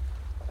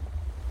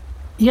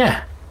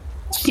 Yeah.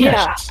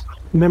 Yeah.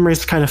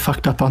 Memory's kind of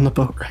fucked up on the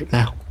boat right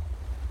now.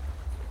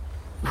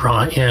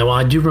 Right, yeah, well,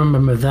 I do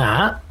remember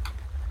that.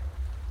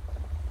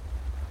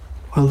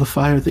 Well, the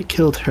fire that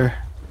killed her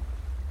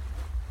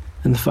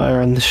and the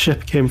fire on the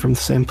ship came from the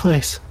same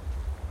place.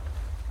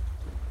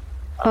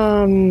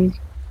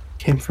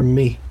 Came from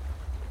me.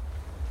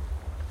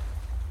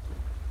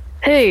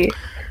 Hey,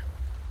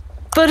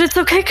 but it's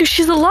okay because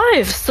she's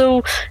alive,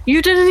 so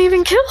you didn't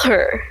even kill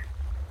her.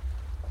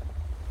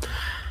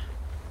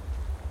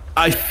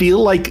 I feel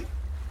like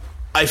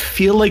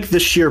the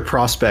sheer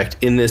prospect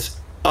in this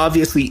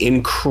obviously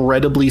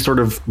incredibly sort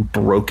of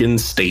broken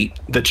state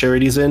that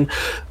Charity's in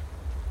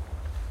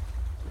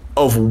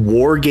of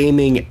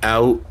wargaming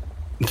out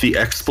the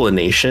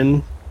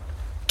explanation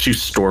to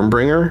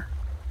Stormbringer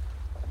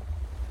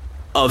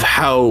of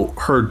how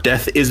her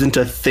death isn't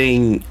a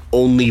thing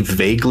only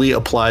vaguely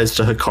applies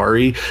to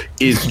Hikari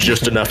is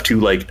just enough to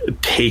like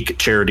take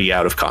Charity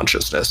out of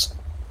consciousness.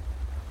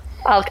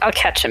 I'll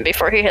catch him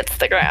before he hits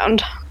the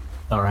ground.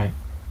 All right.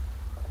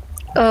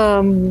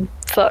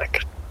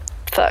 Fuck.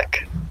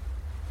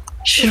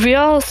 Should we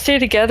all stay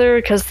together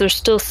because there's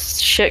still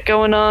shit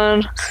going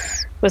on?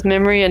 with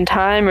memory and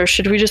time, or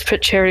should we just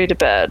put Charity to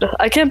bed?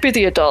 I can't be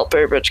the adult,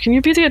 Burbage. Can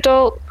you be the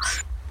adult?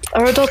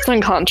 Our adult's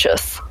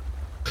unconscious.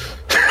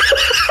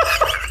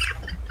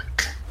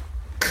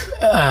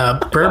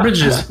 Burbage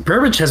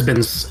has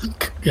been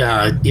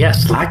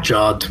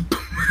slack-jawed.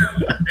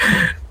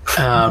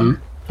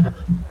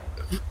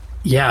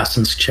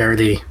 Since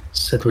Charity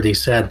said what he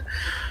said,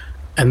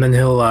 and then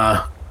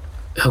he'll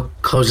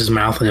close his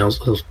mouth and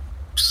he'll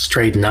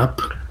straighten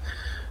up,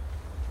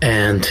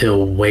 and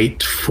he'll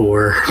wait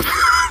for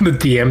the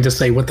DM to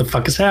say what the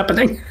fuck is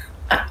happening.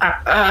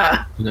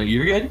 No,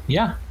 you're good.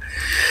 Yeah.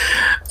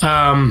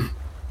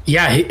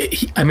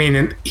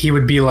 He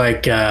would be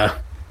like,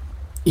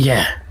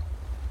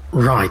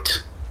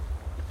 right.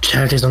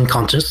 Charity's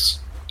unconscious.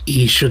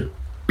 He should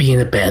be in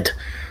a bed.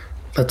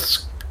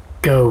 Let's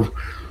go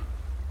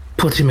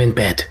put him in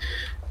bed.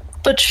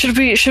 But should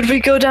we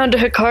go down to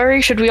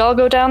Hikari? Should we all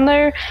go down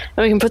there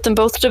and we can put them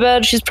both to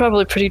bed? She's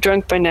probably pretty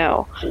drunk by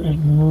now.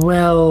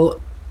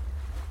 Well,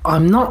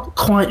 I'm not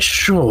quite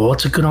sure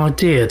it's a good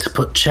idea to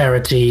put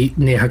Charity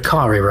near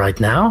Hikari right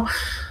now,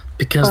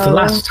 because the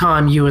last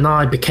time you and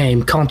I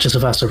became conscious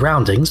of our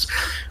surroundings,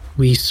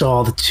 we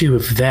saw the two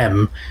of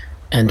them,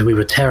 and we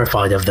were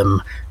terrified of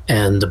them,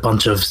 and a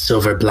bunch of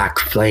silver black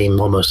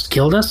flame almost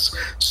killed us.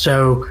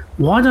 So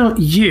why don't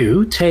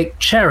you take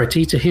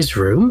Charity to his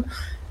room,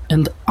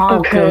 and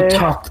I'll go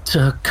talk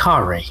to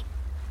Hikari.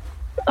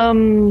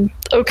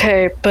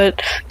 Okay,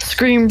 but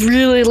scream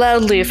really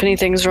loudly if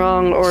anything's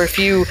wrong, or if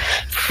you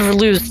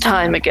lose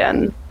time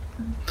again.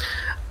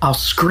 I'll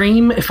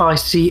scream if I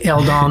see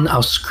Eldon,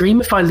 I'll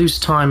scream if I lose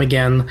time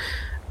again,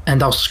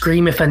 and I'll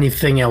scream if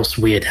anything else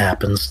weird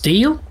happens.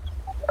 Deal?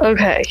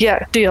 Okay,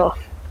 yeah, deal.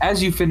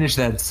 As you finish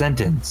that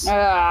sentence,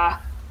 a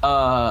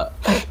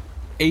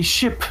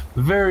ship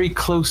very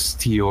close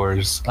to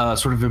yours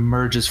sort of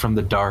emerges from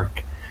the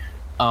dark.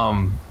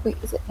 Wait,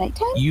 is it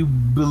nighttime? You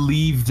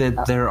believe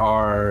that there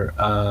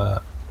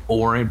are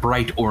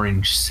bright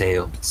orange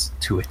sails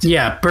to it.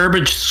 Yeah,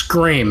 Burbage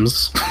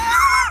screams.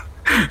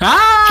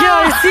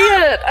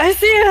 Yeah, I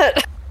see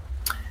it!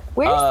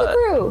 Where's the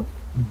crew?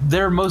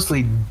 They're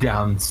mostly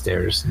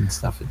downstairs and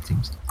stuff, it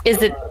seems.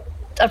 Is it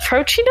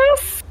approaching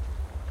us?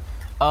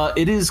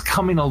 It is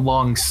coming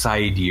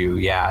alongside you,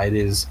 yeah. It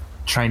is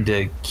trying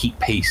to keep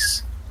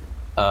pace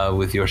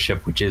with your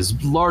ship, which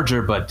is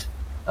larger, but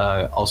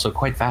also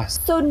quite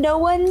fast. So no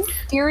one's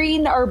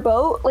steering our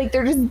boat? Like,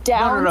 they're just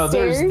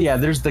downstairs? No.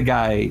 There's the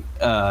guy,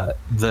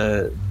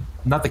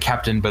 not the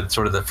captain, but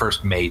sort of the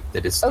first mate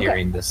that is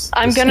steering this.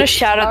 I'm going to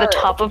shout at the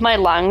top of my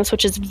lungs,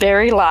 which is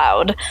very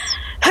loud,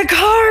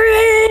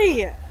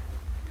 Hikari!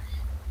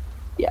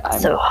 Yeah.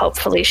 So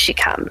hopefully she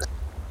comes.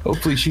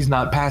 Hopefully she's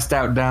not passed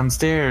out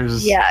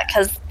downstairs. Yeah,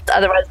 because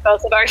otherwise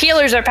both of our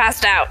healers are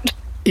passed out.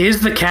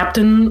 Is the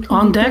captain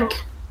on deck?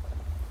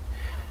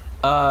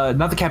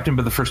 Not the captain,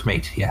 but the first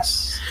mate,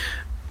 yes.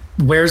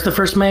 Where's the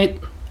first mate?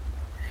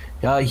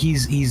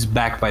 He's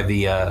back by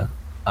the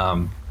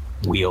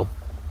wheel.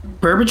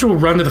 Burbage will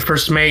run to the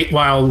first mate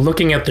while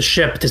looking at the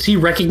ship. Does he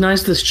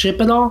recognize this ship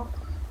at all?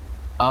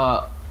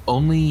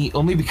 Only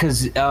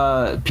because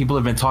people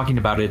have been talking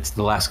about it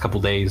the last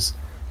couple days.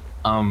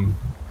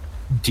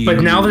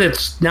 But now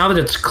that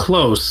it's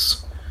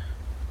close,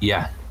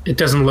 yeah, it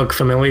doesn't look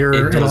familiar.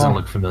 It doesn't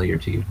look familiar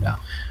to you, no.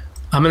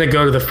 I'm gonna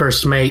go to the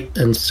first mate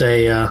and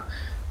say,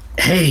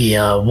 "Hey,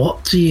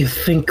 what do you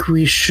think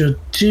we should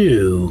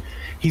do?"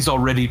 He's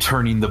already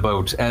turning the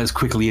boat as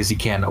quickly as he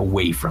can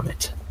away from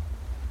it.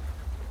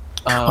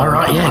 All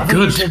right, yeah,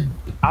 good.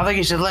 I think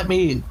you should let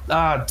me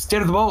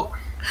steer the boat.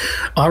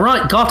 All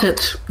right, got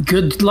it.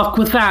 Good luck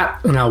with that,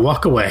 and I'll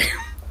walk away.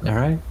 All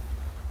right.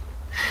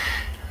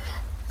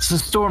 So,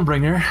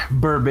 Stormbringer,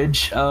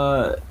 Burbage,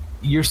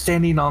 you're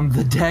standing on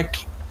the deck,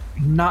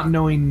 not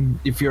knowing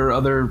if your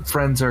other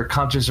friends are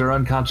conscious or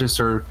unconscious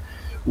or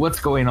what's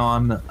going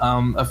on.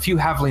 A few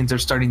halflings are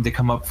starting to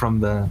come up from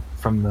the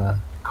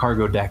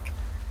cargo deck.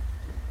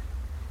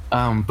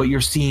 But you're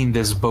seeing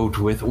this boat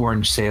with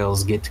orange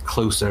sails get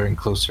closer and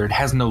closer. It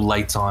has no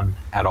lights on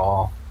at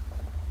all.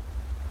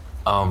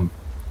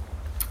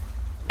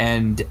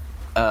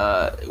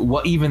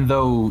 Even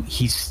though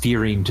he's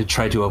steering to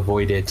try to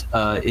avoid it,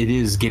 it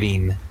is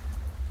getting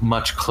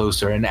much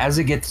closer. And as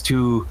it gets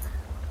to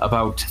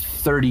about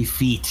 30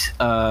 feet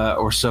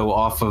or so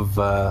off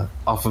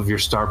of your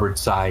starboard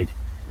side,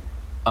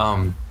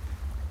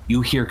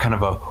 you hear kind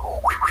of a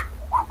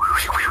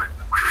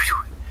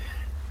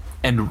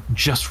and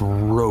just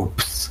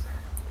ropes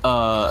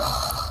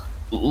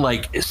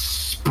like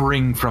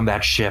spring from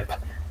that ship,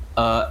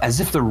 as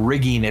if the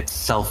rigging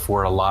itself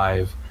were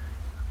alive,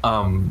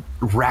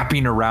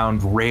 wrapping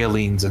around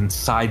railings and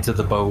sides of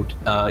the boat,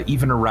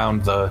 even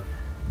around the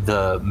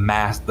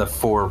mast, the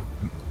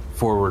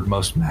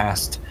forwardmost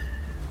mast.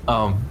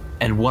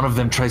 And one of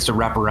them tries to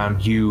wrap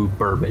around you,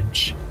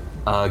 Burbage.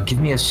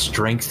 Give me a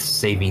strength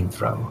saving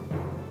throw.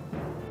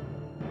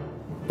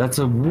 That's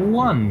a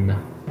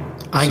 1.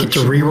 I get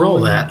to re-roll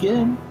that.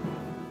 Again?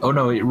 Oh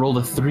no, it rolled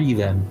a 3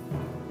 then.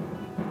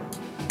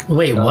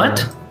 Wait,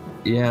 what?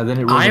 Yeah, then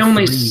it rolled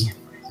a 3.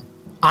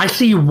 I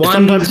see one.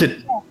 Sometimes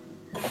it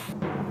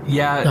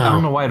Yeah, I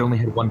don't know why it only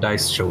had one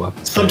dice show up.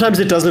 Sometimes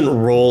it doesn't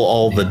roll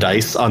all the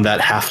dice on that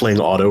halfling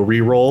auto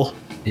reroll.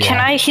 Yeah. Can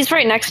I? He's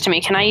right next to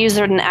me. Can I use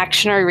an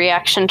action or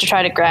reaction to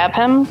try to grab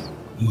him?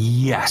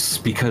 Yes,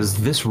 because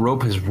this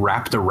rope is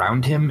wrapped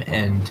around him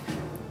and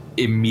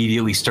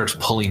immediately starts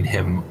pulling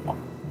him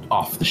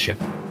off the ship.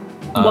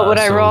 What would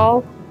I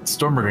roll?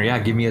 Stormbringer, yeah,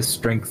 give me a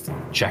strength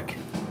check.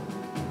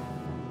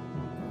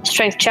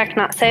 Strength check,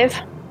 not save?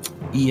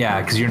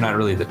 Yeah, because you're not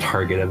really the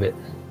target of it.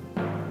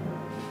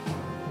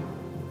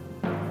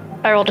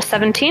 I rolled a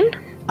 17.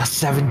 A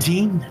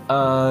 17?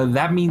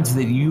 That means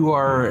that you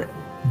are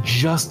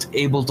just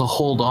able to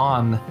hold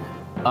on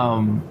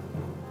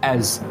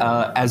as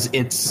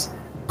it's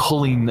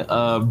pulling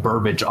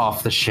Burbage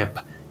off the ship.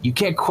 You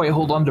can't quite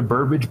hold on to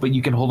Burbage, but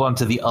you can hold on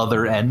to the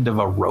other end of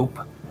a rope.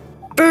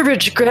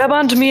 Burbage, grab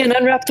onto me and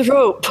unwrap the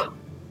rope.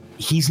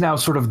 He's now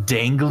sort of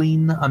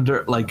dangling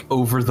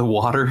over the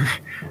water.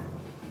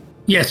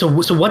 Yeah, so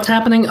what's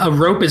happening? A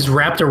rope is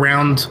wrapped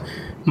around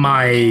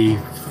my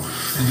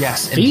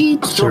feet?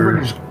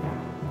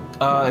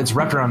 It's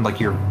wrapped around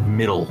your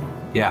middle.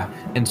 Yeah,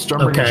 and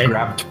Stormbringer's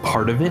grabbed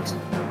part of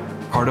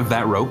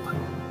that rope,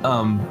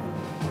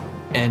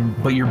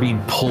 but you're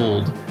being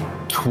pulled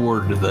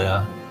toward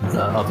the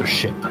other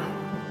ship.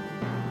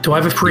 Do I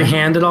have a free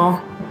hand at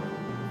all?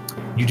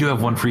 You do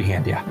have one free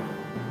hand, yeah.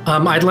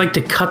 I'd like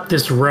to cut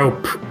this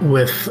rope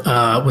with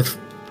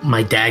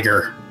my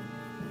dagger.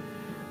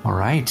 All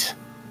right.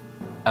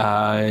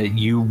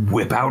 You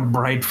whip out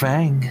Bright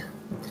Fang.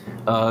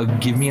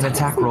 Give me an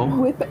attack roll.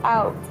 Whip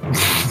out. You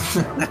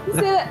say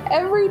that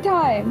every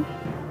time.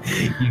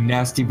 You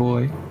nasty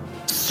boy.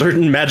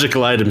 Certain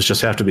magical items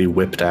just have to be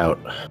whipped out.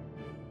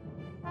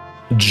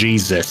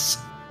 Jesus.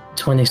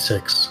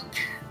 26.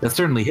 That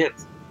certainly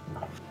hits.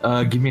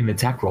 Give me an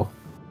attack roll.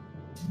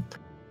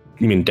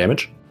 You mean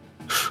damage?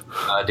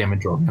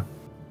 Damage roll.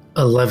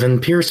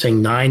 11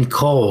 piercing, 9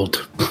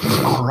 cold.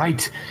 All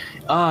right.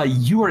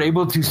 You are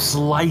able to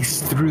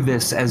slice through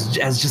this as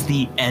just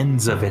the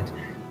ends of it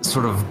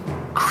sort of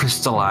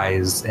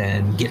crystallize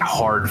and get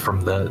hard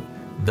from the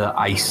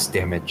ice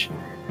damage.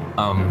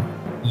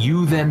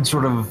 You then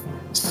sort of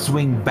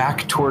swing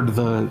back toward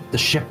the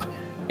ship,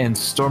 and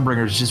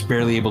Stormbringer's just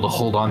barely able to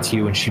hold on to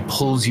you, and she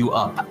pulls you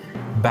up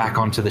back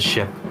onto the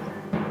ship.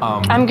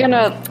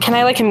 Can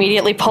I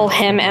immediately pull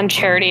him and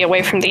Charity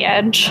away from the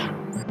edge?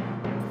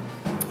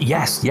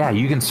 Yes, yeah,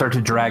 you can start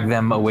to drag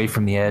them away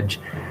from the edge.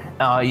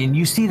 And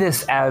you see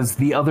this as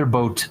the other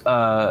boat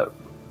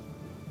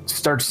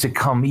starts to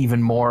come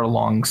even more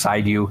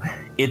alongside you.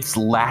 It's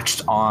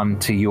latched on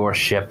to your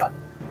ship.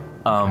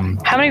 How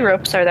many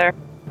ropes are there?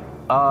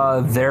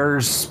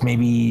 There's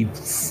maybe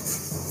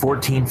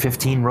 14,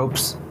 15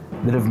 ropes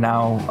that have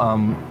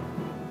now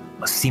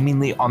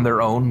seemingly on their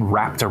own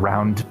wrapped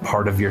around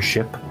part of your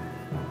ship.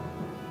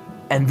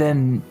 And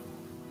then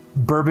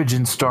Burbage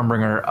and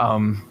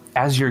Stormbringer,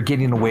 as you're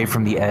getting away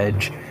from the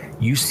edge,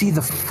 you see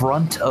the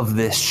front of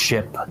this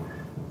ship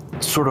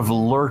sort of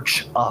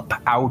lurch up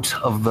out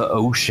of the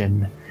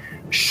ocean,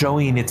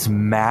 showing its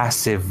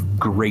massive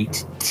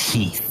great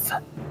teeth.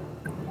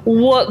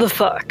 What the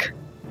fuck?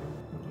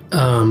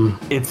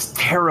 Its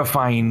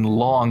terrifying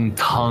long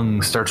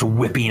tongue starts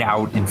whipping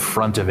out in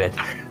front of it,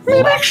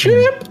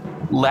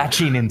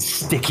 latching and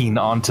sticking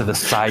onto the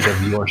side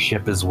of your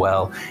ship as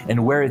well.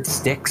 And where it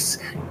sticks,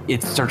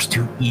 it starts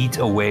to eat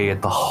away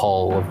at the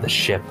hull of the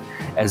ship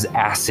as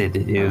acid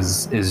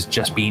is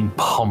just being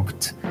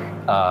pumped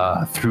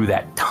through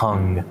that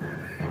tongue.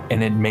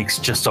 And it makes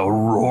just a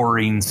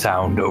roaring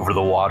sound over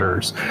the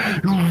waters.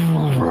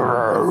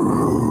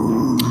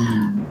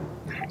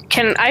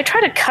 Can I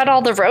try to cut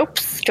all the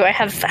ropes?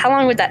 How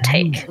long would that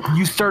take?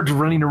 You start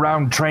running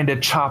around trying to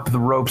chop the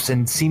ropes,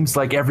 and it seems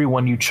like every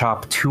one you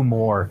chop, 2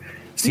 more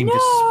seem to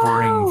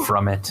spring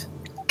from it.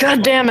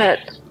 God damn it.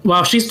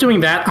 While she's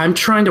doing that, I'm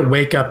trying to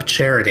wake up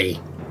Charity.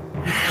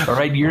 All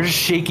right, you're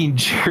shaking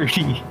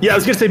Charity. Yeah, I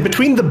was going to say,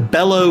 between the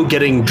bellow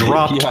getting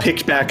dropped,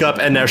 picked back up,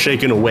 and now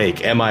shaken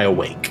awake, am I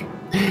awake?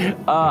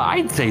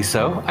 I'd say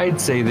so. I'd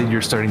say that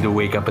you're starting to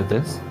wake up at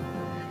this.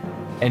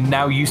 And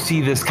now you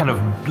see this kind of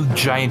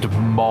giant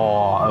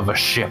maw of a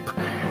ship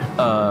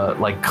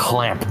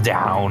clamp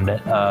down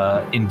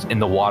in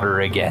the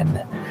water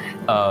again.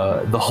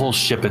 The whole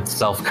ship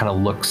itself kind of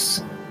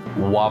looks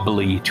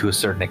wobbly to a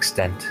certain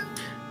extent.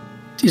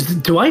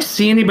 Do I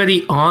see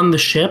anybody on the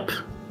ship?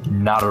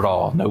 Not at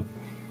all, nope.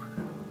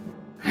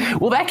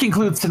 Well, that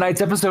concludes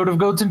tonight's episode of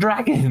Goats and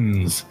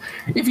Dragons.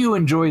 If you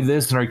enjoyed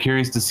this and are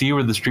curious to see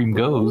where the stream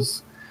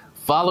goes,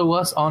 follow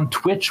us on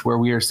Twitch, where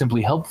we are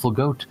simply Helpful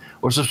Goat,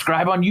 or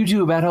subscribe on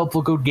YouTube at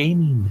Helpful Goat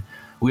Gaming.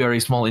 We are a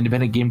small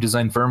independent game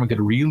design firm and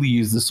could really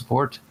use the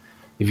support.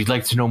 If you'd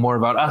like to know more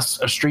about us,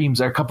 our streams,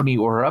 our company,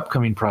 or our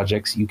upcoming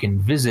projects, you can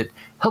visit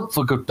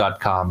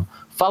helpfulgoat.com,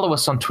 follow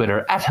us on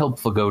Twitter at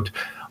HelpfulGoat,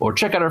 or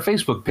check out our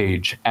Facebook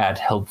page at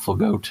Helpful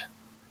Goat.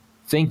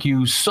 Thank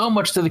you so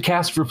much to the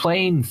cast for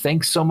playing.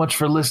 Thanks so much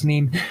for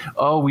listening.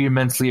 Oh, we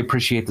immensely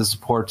appreciate the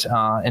support.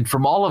 And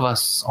from all of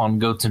us on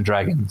Goats and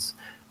Dragons,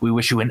 we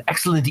wish you an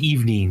excellent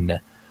evening.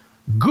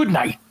 Good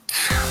night.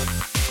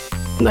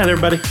 Night,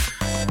 everybody.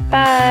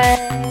 Bye.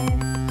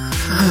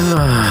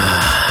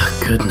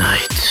 Good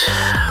night.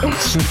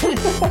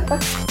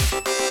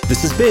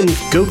 This has been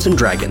Goats and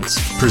Dragons,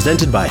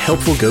 presented by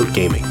Helpful Goat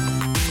Gaming.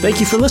 Thank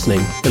you for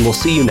listening, and we'll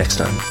see you next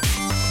time.